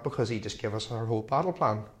saying that, because he just gave us our whole battle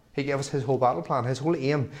plan. He gave us his whole battle plan, his whole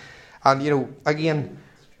aim. And, again,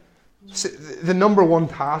 the number one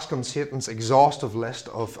task on Satan's exhaustive list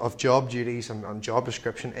of job duties and job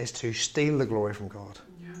description is to steal the glory from God.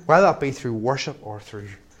 Yeah. Whether that be through worship or through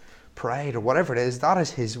pride or whatever it is, that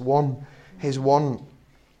is his one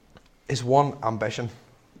ambition.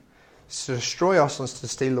 It's to destroy us and to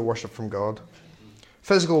steal the worship from God.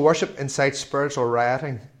 Physical worship incites spiritual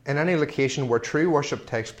rioting in any location where true worship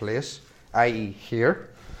takes place, i.e. here.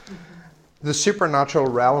 The supernatural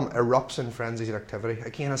realm erupts in frenzied activity.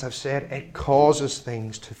 Again, as I've said, it causes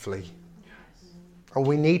things to flee. And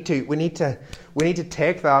we need to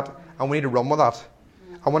take that and we need to run with that.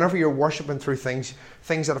 And whenever you're worshipping through things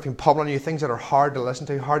that have been pummeling you, things that are hard to listen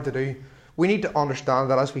to, hard to do, we need to understand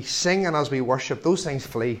that as we sing and as we worship, those things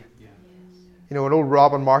flee. An old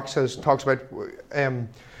Robin Mark talks about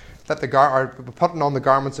putting on the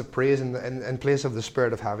garments of praise in place of the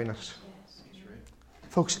spirit of heaviness.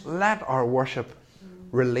 Folks, let our worship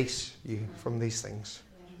release you from these things.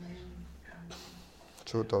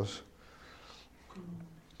 So it does.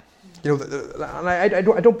 And I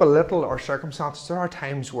don't belittle our circumstances. There are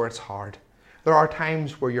times where it's hard. There are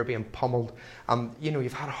times where you're being pummeled and,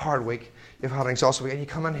 you've had a hard week, you've had an exhaustive week, and you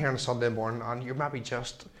come in here on a Sunday morning and you're maybe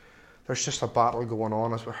there's just a battle going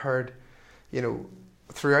on, as we heard,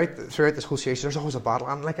 throughout this whole series, there's always a battle.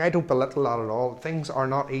 And I don't belittle that at all. Things are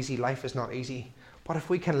not easy, life is not easy. But if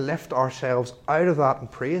we can lift ourselves out of that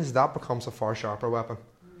and praise, that becomes a far sharper weapon.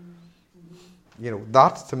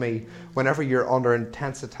 That to me, whenever you're under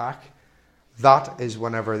intense attack, that is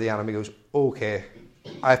whenever the enemy goes, okay,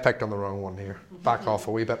 I've picked on the wrong one here. Back off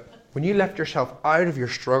a wee bit. When you lift yourself out of your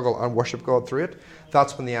struggle and worship God through it,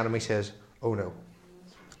 that's when the enemy says, oh no.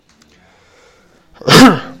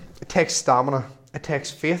 It takes stamina. It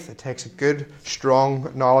takes faith. It takes a good,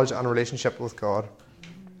 strong knowledge and relationship with God.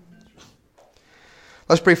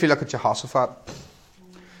 Let's briefly look at Jehoshaphat.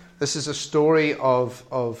 This is a story of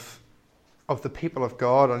the people of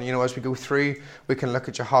God. And, as we go through, we can look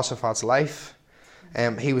at Jehoshaphat's life.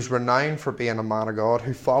 He was renowned for being a man of God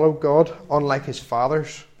who followed God. Unlike his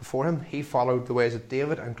fathers before him, he followed the ways of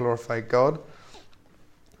David and glorified God.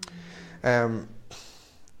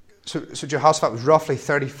 So Jehoshaphat was roughly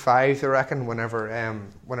 35, they reckon,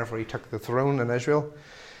 whenever he took the throne in Israel.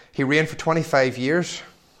 He reigned for 25 years.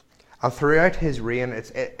 And throughout his reign,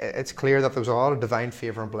 it's clear that there was a lot of divine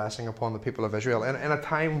favour and blessing upon the people of Israel. In a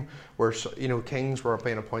time where kings were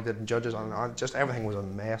being appointed and judges, and just everything was a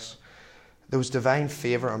mess, there was divine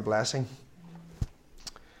favour and blessing.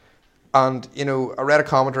 And I read a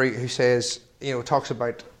commentary who says, talks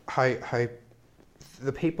about how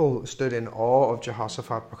the people stood in awe of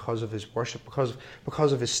Jehoshaphat because of his worship,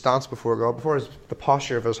 because of his stance before God, the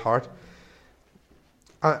posture of his heart.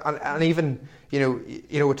 And even,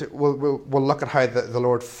 we'll look at how the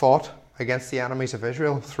Lord fought against the enemies of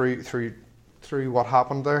Israel through what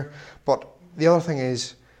happened there. But the other thing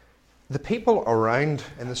is, the people around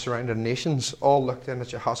in the surrounding nations all looked in at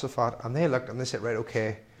Jehoshaphat, and they looked and they said, right,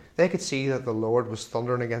 okay. They could see that the Lord was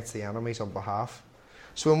thundering against the enemies on behalf.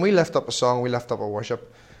 So when we lift up a song, we lift up a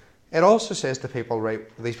worship, it also says to people, right,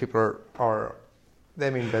 these people are they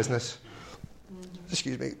mean business.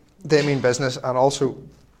 Excuse me. They mean business, and also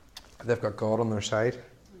they've got God on their side.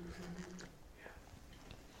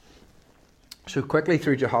 So quickly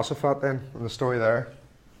through Jehoshaphat then, and the story there.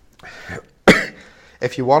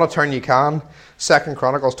 If you want to turn, you can. 2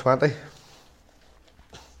 Chronicles 20.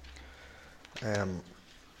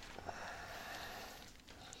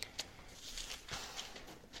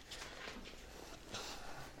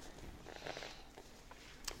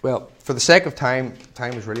 Well, for the sake of time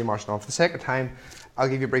is really marching on. For the sake of time, I'll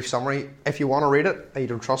give you a brief summary. If you want to read it and you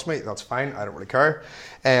don't trust me, that's fine. I don't really care.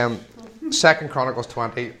 2 Chronicles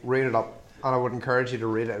 20, read it up. And I would encourage you to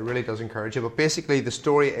read it. It really does encourage you. But basically, the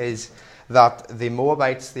story is that the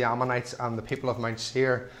Moabites, the Ammonites, and the people of Mount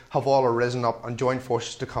Seir have all arisen up and joined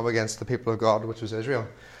forces to come against the people of God, which was Israel.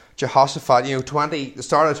 Jehoshaphat, the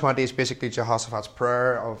start of 20 is basically Jehoshaphat's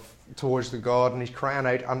prayer towards the God, and he's crying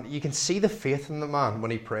out, and you can see the faith in the man when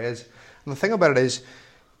he prays. And the thing about it is,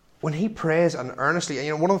 when he prays and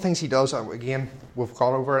earnestly, one of the things he does, again, we've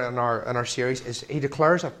gone over in our series, is he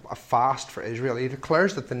declares a fast for Israel. He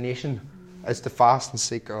declares that the nation is to fast and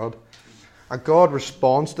seek God. And God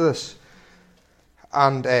responds to this.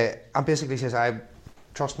 And basically says, I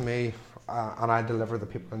trust me, and I deliver the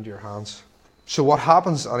people into your hands. So what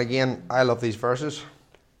happens, and again, I love these verses,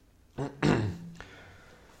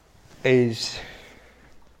 is,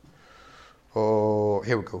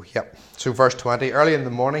 here we go, yep. So verse 20, early in the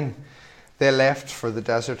morning, they left for the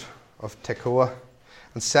desert of Tekoa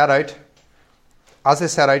and set out. As they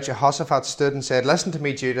set out, Jehoshaphat stood and said, listen to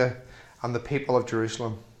me, Judah, and the people of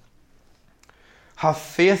Jerusalem. Have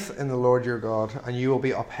faith in the Lord your God, and you will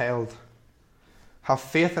be upheld. Have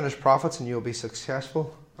faith in his prophets, and you will be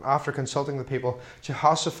successful. And after consulting the people,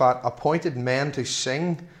 Jehoshaphat appointed men to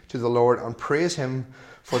sing to the Lord and praise him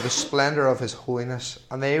for the splendour of his holiness.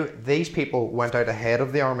 And these people went out ahead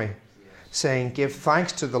of the army, saying, give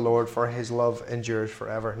thanks to the Lord, for his love endures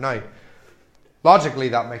forever. Now, logically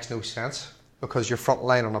that makes no sense, because your front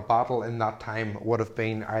line on a battle in that time would have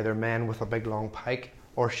been either men with a big long pike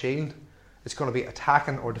or shield. It's going to be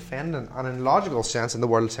attacking or defending. And in logical sense, in the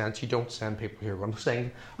world sense, you don't send people who are going to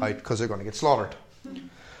sing out because they're going to get slaughtered.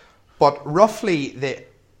 But roughly,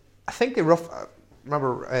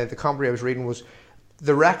 remember the commentary I was reading was,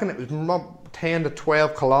 they reckon it was 10 to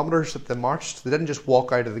 12 kilometres that they marched. They didn't just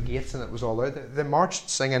walk out of the gates and it was all out. They marched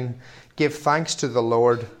singing, give thanks to the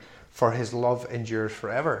Lord, for his love endures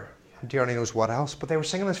forever. And dear only knows what else. But they were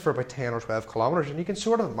singing this for about 10 or 12 kilometres. And you can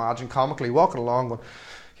sort of imagine comically walking along going,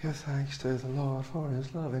 give thanks to the Lord, for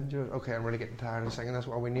his love endures. Okay, I'm really getting tired of singing this.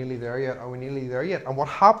 Are we nearly there yet? Are we nearly there yet? And what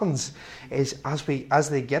happens is, as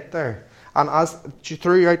they get there, and as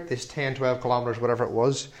throughout this 10, 12 kilometres, whatever it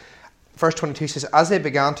was, verse 22 says, as they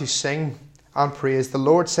began to sing and praise, the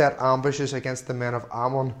Lord set ambushes against the men of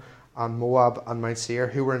Ammon and Moab and Mount Seir,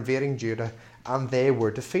 who were invading Judah, and they were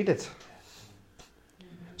defeated.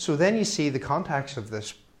 So then you see the context of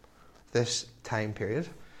this time period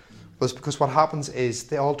was because what happens is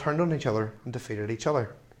they all turned on each other and defeated each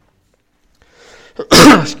other.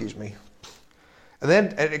 Excuse me. And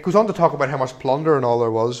then it goes on to talk about how much plunder and all there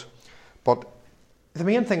was. But the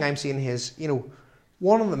main thing I'm seeing is,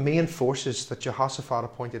 one of the main forces that Jehoshaphat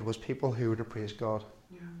appointed was people who were to praise God.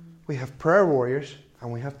 Yeah. We have prayer warriors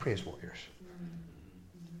and we have praise warriors.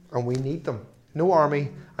 And we need them. No army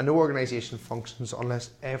and no organisation functions unless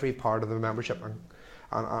every part of the membership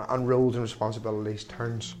and roles and responsibilities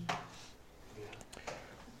turns.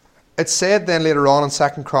 It's said then later on in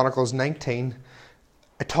 2 Chronicles 19,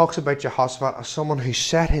 it talks about Jehoshaphat as someone who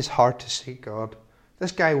set his heart to seek God.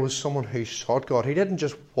 This guy was someone who sought God. He didn't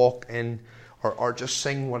just walk in or just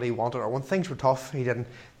sing what he wanted, or when things were tough, he didn't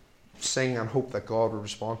sing and hope that God would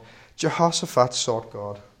respond. Jehoshaphat sought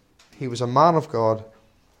God. He was a man of God,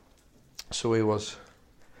 so he was.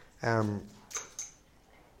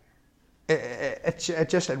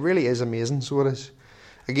 It really is amazing. So it is.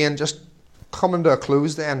 Again, just coming to a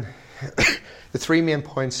close then, the three main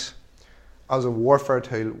points as a warfare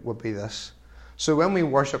tool would be this. So when we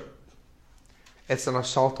worship, it's an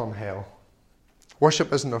assault on hell.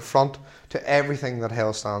 Worship is an affront to everything that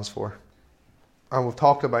hell stands for. And we've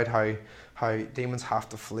talked about how demons have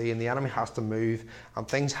to flee and the enemy has to move and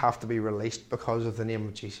things have to be released because of the name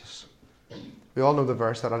of Jesus. We all know the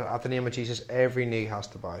verse that at the name of Jesus every knee has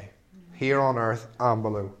to bow, here on earth and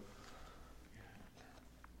below.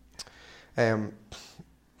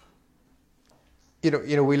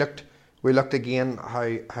 We looked again how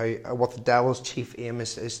what the devil's chief aim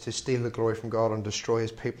is to steal the glory from God and destroy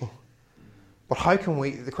his people. But how can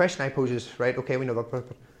we? The question I pose is, right? Okay, we know that, but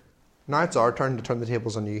now it's our turn to turn the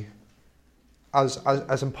tables on you.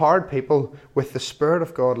 As empowered people with the Spirit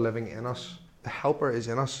of God living in us, the Helper is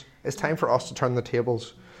in us. It's time for us to turn the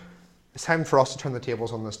tables. It's time for us to turn the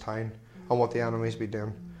tables on this town, on what the enemies be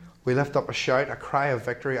doing. We lift up a shout, a cry of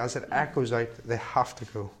victory as it echoes out. They have to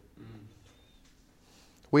go.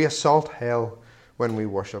 We assault hell when we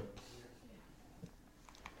worship.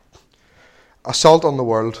 Assault on the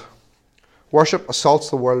world. Worship assaults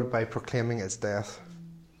the world by proclaiming its death.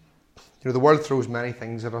 The world throws many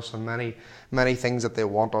things at us and many things that they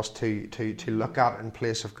want us to look at in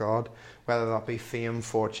place of God, whether that be fame,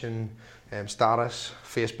 fortune, status,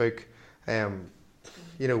 Facebook,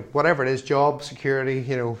 whatever it is, job, security,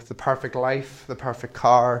 the perfect life, the perfect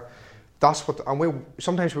car. That's what, and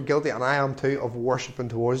sometimes we're guilty, and I am too, of worshipping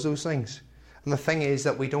towards those things. And the thing is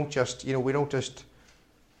that we don't just do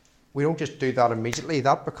that immediately.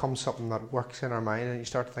 That becomes something that works in our mind, and you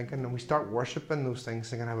start thinking, and we start worshipping those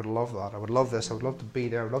things, thinking, I would love that, I would love this, I would love to be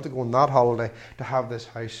there, I would love to go on that holiday, to have this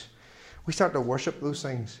house. We start to worship those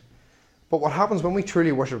things. But what happens when we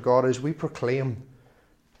truly worship God is we proclaim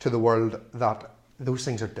to the world that those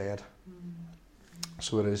things are dead.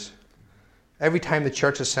 So it is. Every time the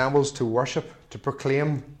church assembles to worship, to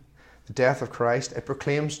proclaim the death of Christ,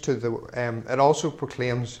 it also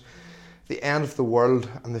proclaims the end of the world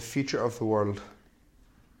and the future of the world.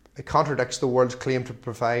 It contradicts the world's claim to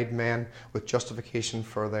provide men with justification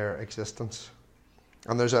for their existence.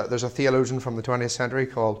 And there's a theologian from the 20th century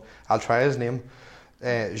called, I'll try his name,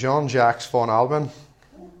 Jean-Jacques von Albin.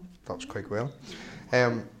 That was quite well.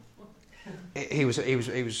 He was a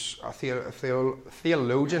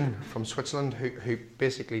theologian from Switzerland who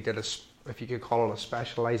basically did if you could call it a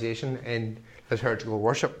specialisation in liturgical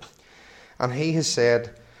worship. And he has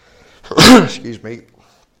said, excuse me,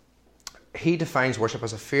 he defines worship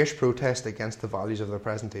as a fierce protest against the values of the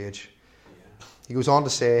present age. He goes on to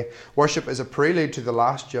say, worship is a prelude to the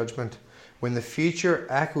last judgment when the future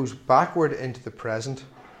echoes backward into the present,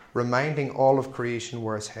 reminding all of creation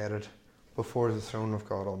where it's headed, before the throne of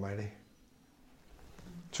God Almighty.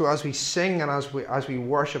 So as we sing and as we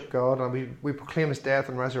worship God and we proclaim His death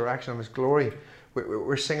and resurrection and His glory,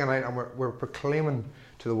 we're singing out and we're proclaiming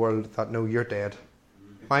to the world that no, you're dead.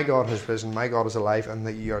 My God has risen, my God is alive, and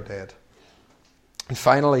that you are dead. And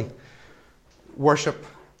finally, worship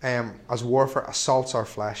as warfare assaults our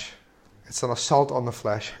flesh. It's an assault on the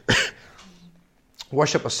flesh.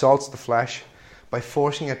 Worship assaults the flesh by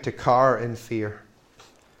forcing it to cower in fear.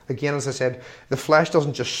 Again, as I said, the flesh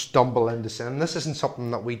doesn't just stumble into sin. This isn't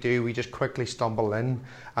something that we do. We just quickly stumble in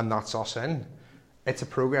and that's us in. It's a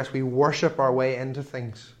progress. We worship our way into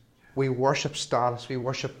things. We worship status. We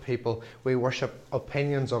worship people. We worship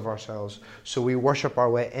opinions of ourselves. So we worship our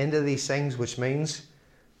way into these things, which means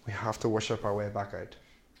we have to worship our way back out.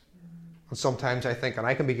 And sometimes I think, and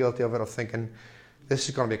I can be guilty of it, of thinking, this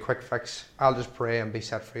is going to be a quick fix. I'll just pray and be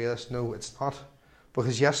set free of this. No, it's not.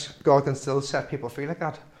 Because yes, God can still set people free like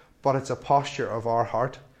that. But it's a posture of our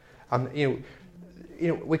heart. And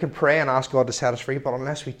we can pray and ask God to set us free, but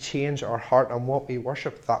unless we change our heart and what we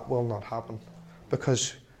worship, that will not happen.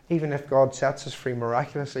 Because even if God sets us free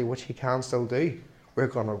miraculously, which He can still do, we're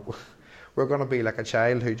going to be like a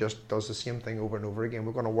child who just does the same thing over and over again.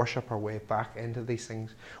 We're going to worship our way back into these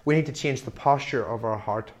things. We need to change the posture of our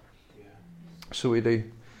heart. Yeah. So we do.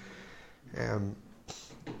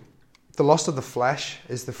 The lust of the flesh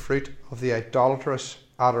is the fruit of the idolatrous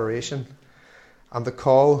adoration, and the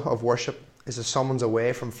call of worship is a summons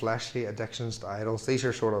away from fleshly addictions to idols. These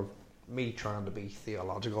are sort of me trying to be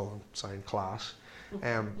theological and sound class,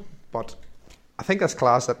 but I think that's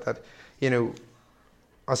class that as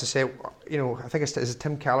I say, I think it's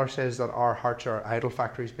Tim Keller says that our hearts are idol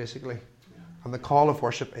factories basically, and the call of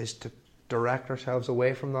worship is to direct ourselves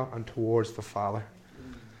away from that and towards the Father.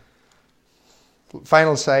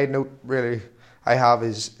 Final side note really I have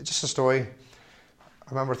is just a story.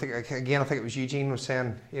 I remember thinking, again, I think it was Eugene was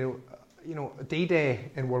saying,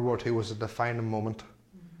 D-Day in World War II was a defining moment.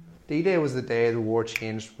 D-Day was the day the war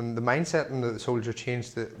changed, when the mindset and the soldier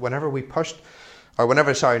changed. Whenever they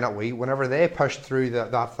pushed through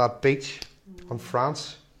that beach on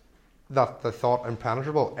France, that they thought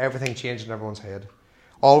impenetrable, everything changed in everyone's head.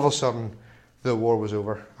 All of a sudden, the war was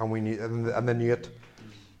over, and they knew it.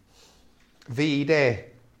 VE Day,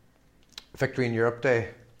 Victory in Europe Day,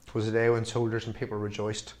 was a day when soldiers and people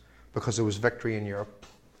rejoiced because there was victory in Europe.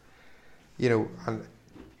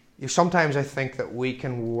 Sometimes I think that we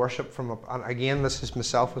can worship from and again, this is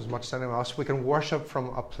myself as much as anyone else, we can worship from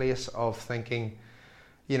a place of thinking,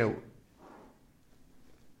 not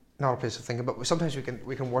a place of thinking, but sometimes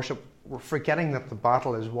we can worship forgetting that the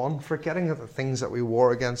battle is won, forgetting that the things that we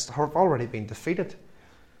war against have already been defeated.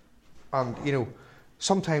 And,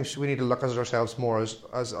 sometimes we need to look at ourselves more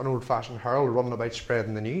as an old-fashioned herald running about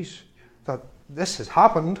spreading the news. That this has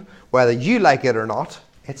happened, whether you like it or not,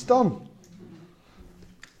 it's done.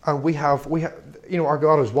 And we have, our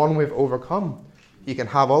God is one we've overcome. You can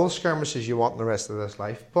have all the skirmishes you want in the rest of this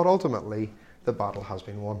life, but ultimately the battle has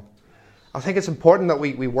been won. I think it's important that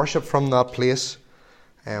we worship from that place,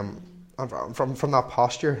 and from that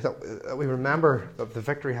posture, that we remember that the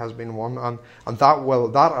victory has been won, and that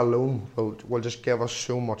alone will just give us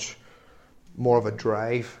so much more of a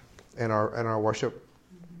drive in our worship.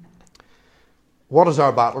 What does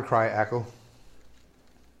our battle cry echo?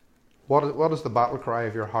 What does the battle cry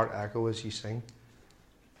of your heart echo as you sing?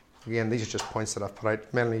 Again, these are just points that I've put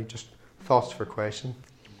out, mainly just thoughts for question.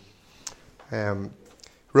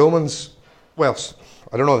 Romans, well,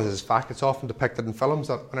 I don't know if this is fact, it's often depicted in films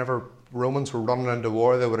that whenever Romans were running into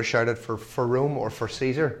war, they would have shouted for Rome or for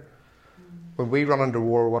Caesar. When we run into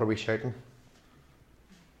war, what are we shouting?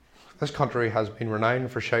 This country has been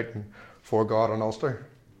renowned for shouting for God and Ulster.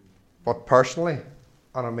 But personally,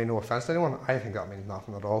 and I mean no offence to anyone, I think that means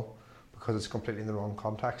nothing at all, because it's completely in the wrong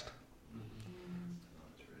context.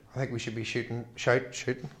 I think we should be shouting.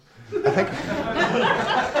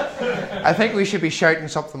 I think we should be shouting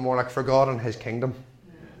something more like for God and His kingdom.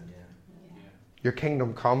 Your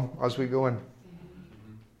kingdom come as we go in.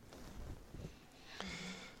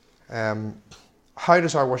 How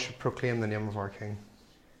does our worship proclaim the name of our King?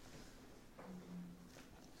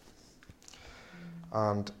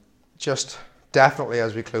 And just definitely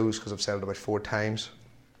as we close, because I've said it about 4 times,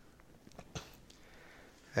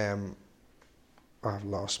 I've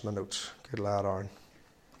lost my notes. Good lad, Aaron.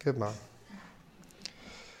 Good man.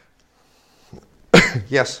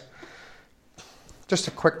 Yes. Just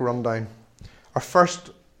a quick rundown. Our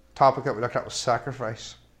first topic that we looked at was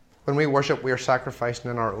sacrifice. When we worship, we are sacrificing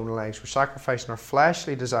in our own lives. We're sacrificing our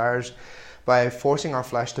fleshly desires by forcing our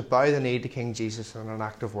flesh to bow the knee to King Jesus in an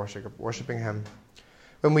act of worshipping Him.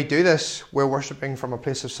 When we do this, we're worshipping from a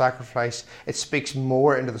place of sacrifice. It speaks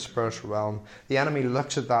more into the spiritual realm. The enemy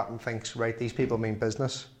looks at that and thinks, right, these people mean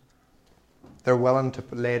business. They're willing to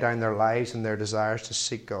lay down their lives and their desires to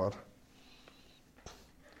seek God.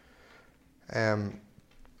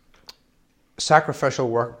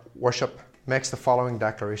 Sacrificial worship makes the following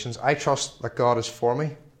declarations. I trust that God is for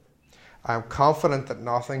me. I am confident that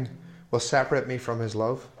nothing will separate me from His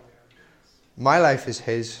love. My life is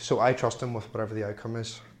His, so I trust Him with whatever the outcome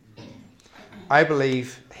is. I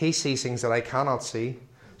believe He sees things that I cannot see,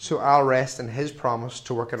 so I'll rest in His promise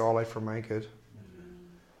to work it all out for my good.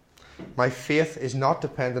 My faith is not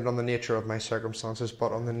dependent on the nature of my circumstances,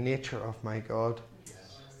 but on the nature of my God.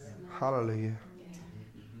 Hallelujah.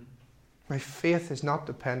 My faith is not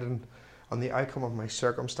dependent on the outcome of my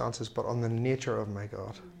circumstances, but on the nature of my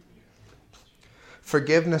God.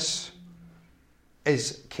 Forgiveness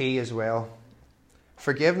is key as well.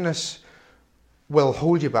 Forgiveness will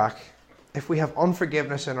hold you back. If we have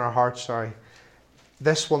unforgiveness in our hearts,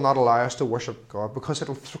 this will not allow us to worship God, because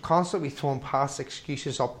it'll constantly be throwing past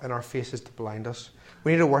excuses up in our faces to blind us.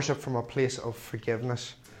 We need to worship from a place of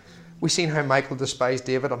forgiveness. We've seen how Michal despised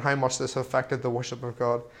David and how much this affected the worship of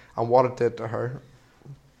God and what it did to her.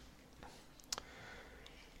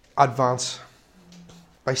 Advance.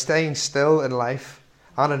 By staying still in life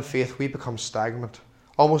and in faith, we become stagnant,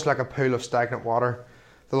 almost like a pool of stagnant water.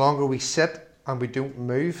 The longer we sit and we don't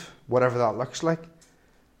move, whatever that looks like,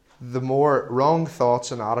 the more wrong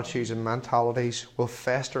thoughts and attitudes and mentalities will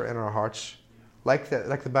fester in our hearts. Like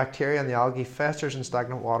the bacteria and the algae festers in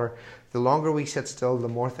stagnant water, the longer we sit still, the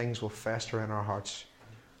more things will fester in our hearts.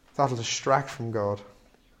 That'll distract from God.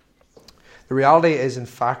 The reality is, in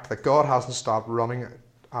fact, that God hasn't stopped running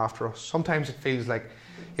after us. Sometimes it feels like,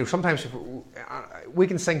 sometimes we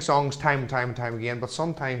can sing songs time and time and time again, but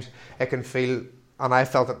sometimes it can feel And I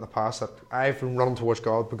felt it in the past that I've been running towards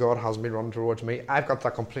God, but God hasn't been running towards me. I've got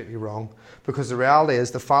that completely wrong. Because the reality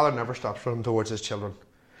is the Father never stops running towards his children.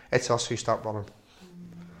 It's us who stop running.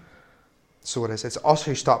 So it is. It's us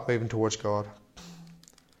who stop moving towards God.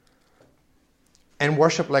 In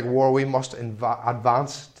worship like war, we must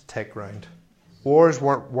advance to take ground. Wars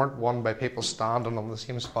weren't won by people standing on the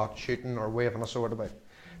same spot, shooting or waving a sword about.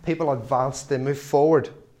 People advance, they move forward.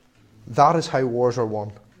 That is how wars are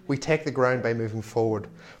won. We take the ground by moving forward.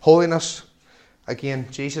 Holiness, again,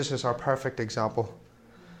 Jesus is our perfect example.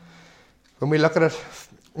 When we look at it,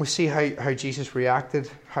 we see how Jesus reacted,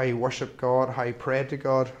 how he worshipped God, how he prayed to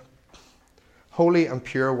God. Holy and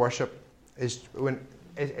pure worship is when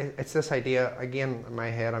it's this idea, again, in my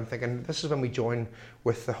head, I'm thinking, this is when we join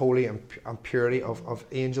with the holy and purity of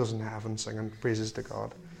angels in heaven singing praises to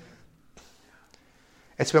God.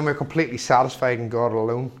 It's when we're completely satisfied in God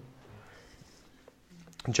alone.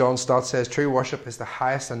 John Stott says, true worship is the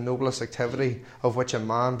highest and noblest activity of which a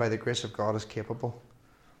man, by the grace of God, is capable.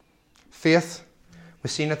 Faith,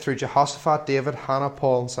 we've seen it through Jehoshaphat, David, Hannah,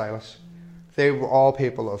 Paul and Silas. They were all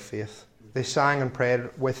people of faith. They sang and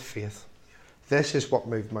prayed with faith. This is what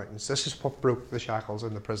moved mountains. This is what broke the shackles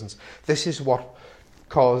in the prisons. This is what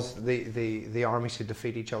caused the armies to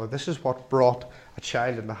defeat each other. This is what brought a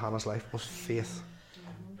child into Hannah's life, was faith.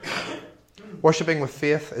 Worshipping with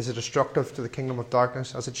faith is a destructive to the kingdom of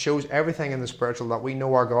darkness, as it shows everything in the spiritual that we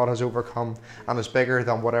know our God has overcome and is bigger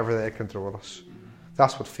than whatever they can throw at us.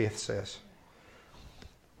 That's what faith says.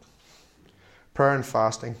 Prayer and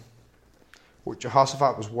fasting.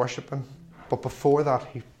 Jehoshaphat was worshipping, but before that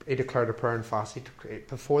he declared a prayer and fast.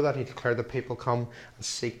 Before that he declared that people come and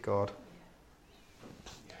seek God.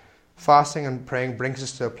 Fasting and praying brings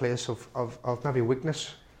us to a place of maybe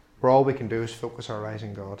weakness, where all we can do is focus our eyes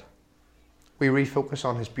on God. We refocus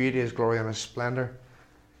on his beauty, his glory and his splendour.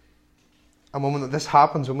 And when this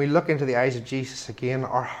happens, when we look into the eyes of Jesus again,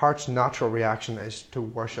 our heart's natural reaction is to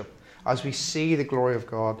worship. As we see the glory of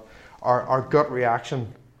God, our gut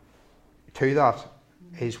reaction to that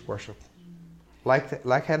is worship.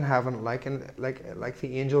 Like in heaven, like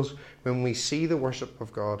the angels, when we see the worship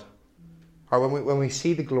of God, or when we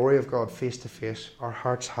see the glory of God face to face, our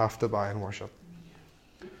hearts have to bow and worship.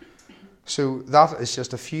 So that is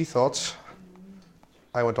just a few thoughts.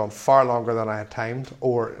 I went on far longer than I had timed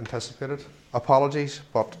or anticipated. Apologies,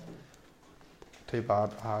 but too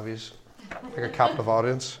bad I have you like a captive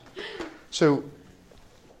audience. So,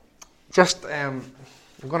 just I'm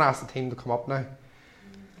going to ask the team to come up now.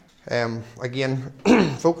 Again,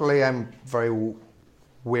 vocally I'm very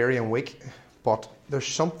weary and weak, but there's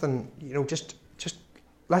something, just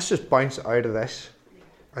let's just bounce out of this.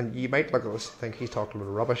 And you might look at this and think he's talking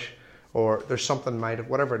about rubbish, or there's something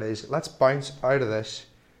whatever it is. Let's bounce out of this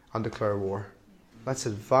and declare war. Let's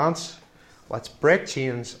advance, let's break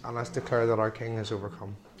chains, and let's declare that our King has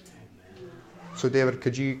overcome. So David,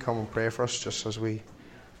 could you come and pray for us just as we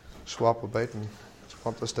swap about and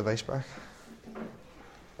want this device back?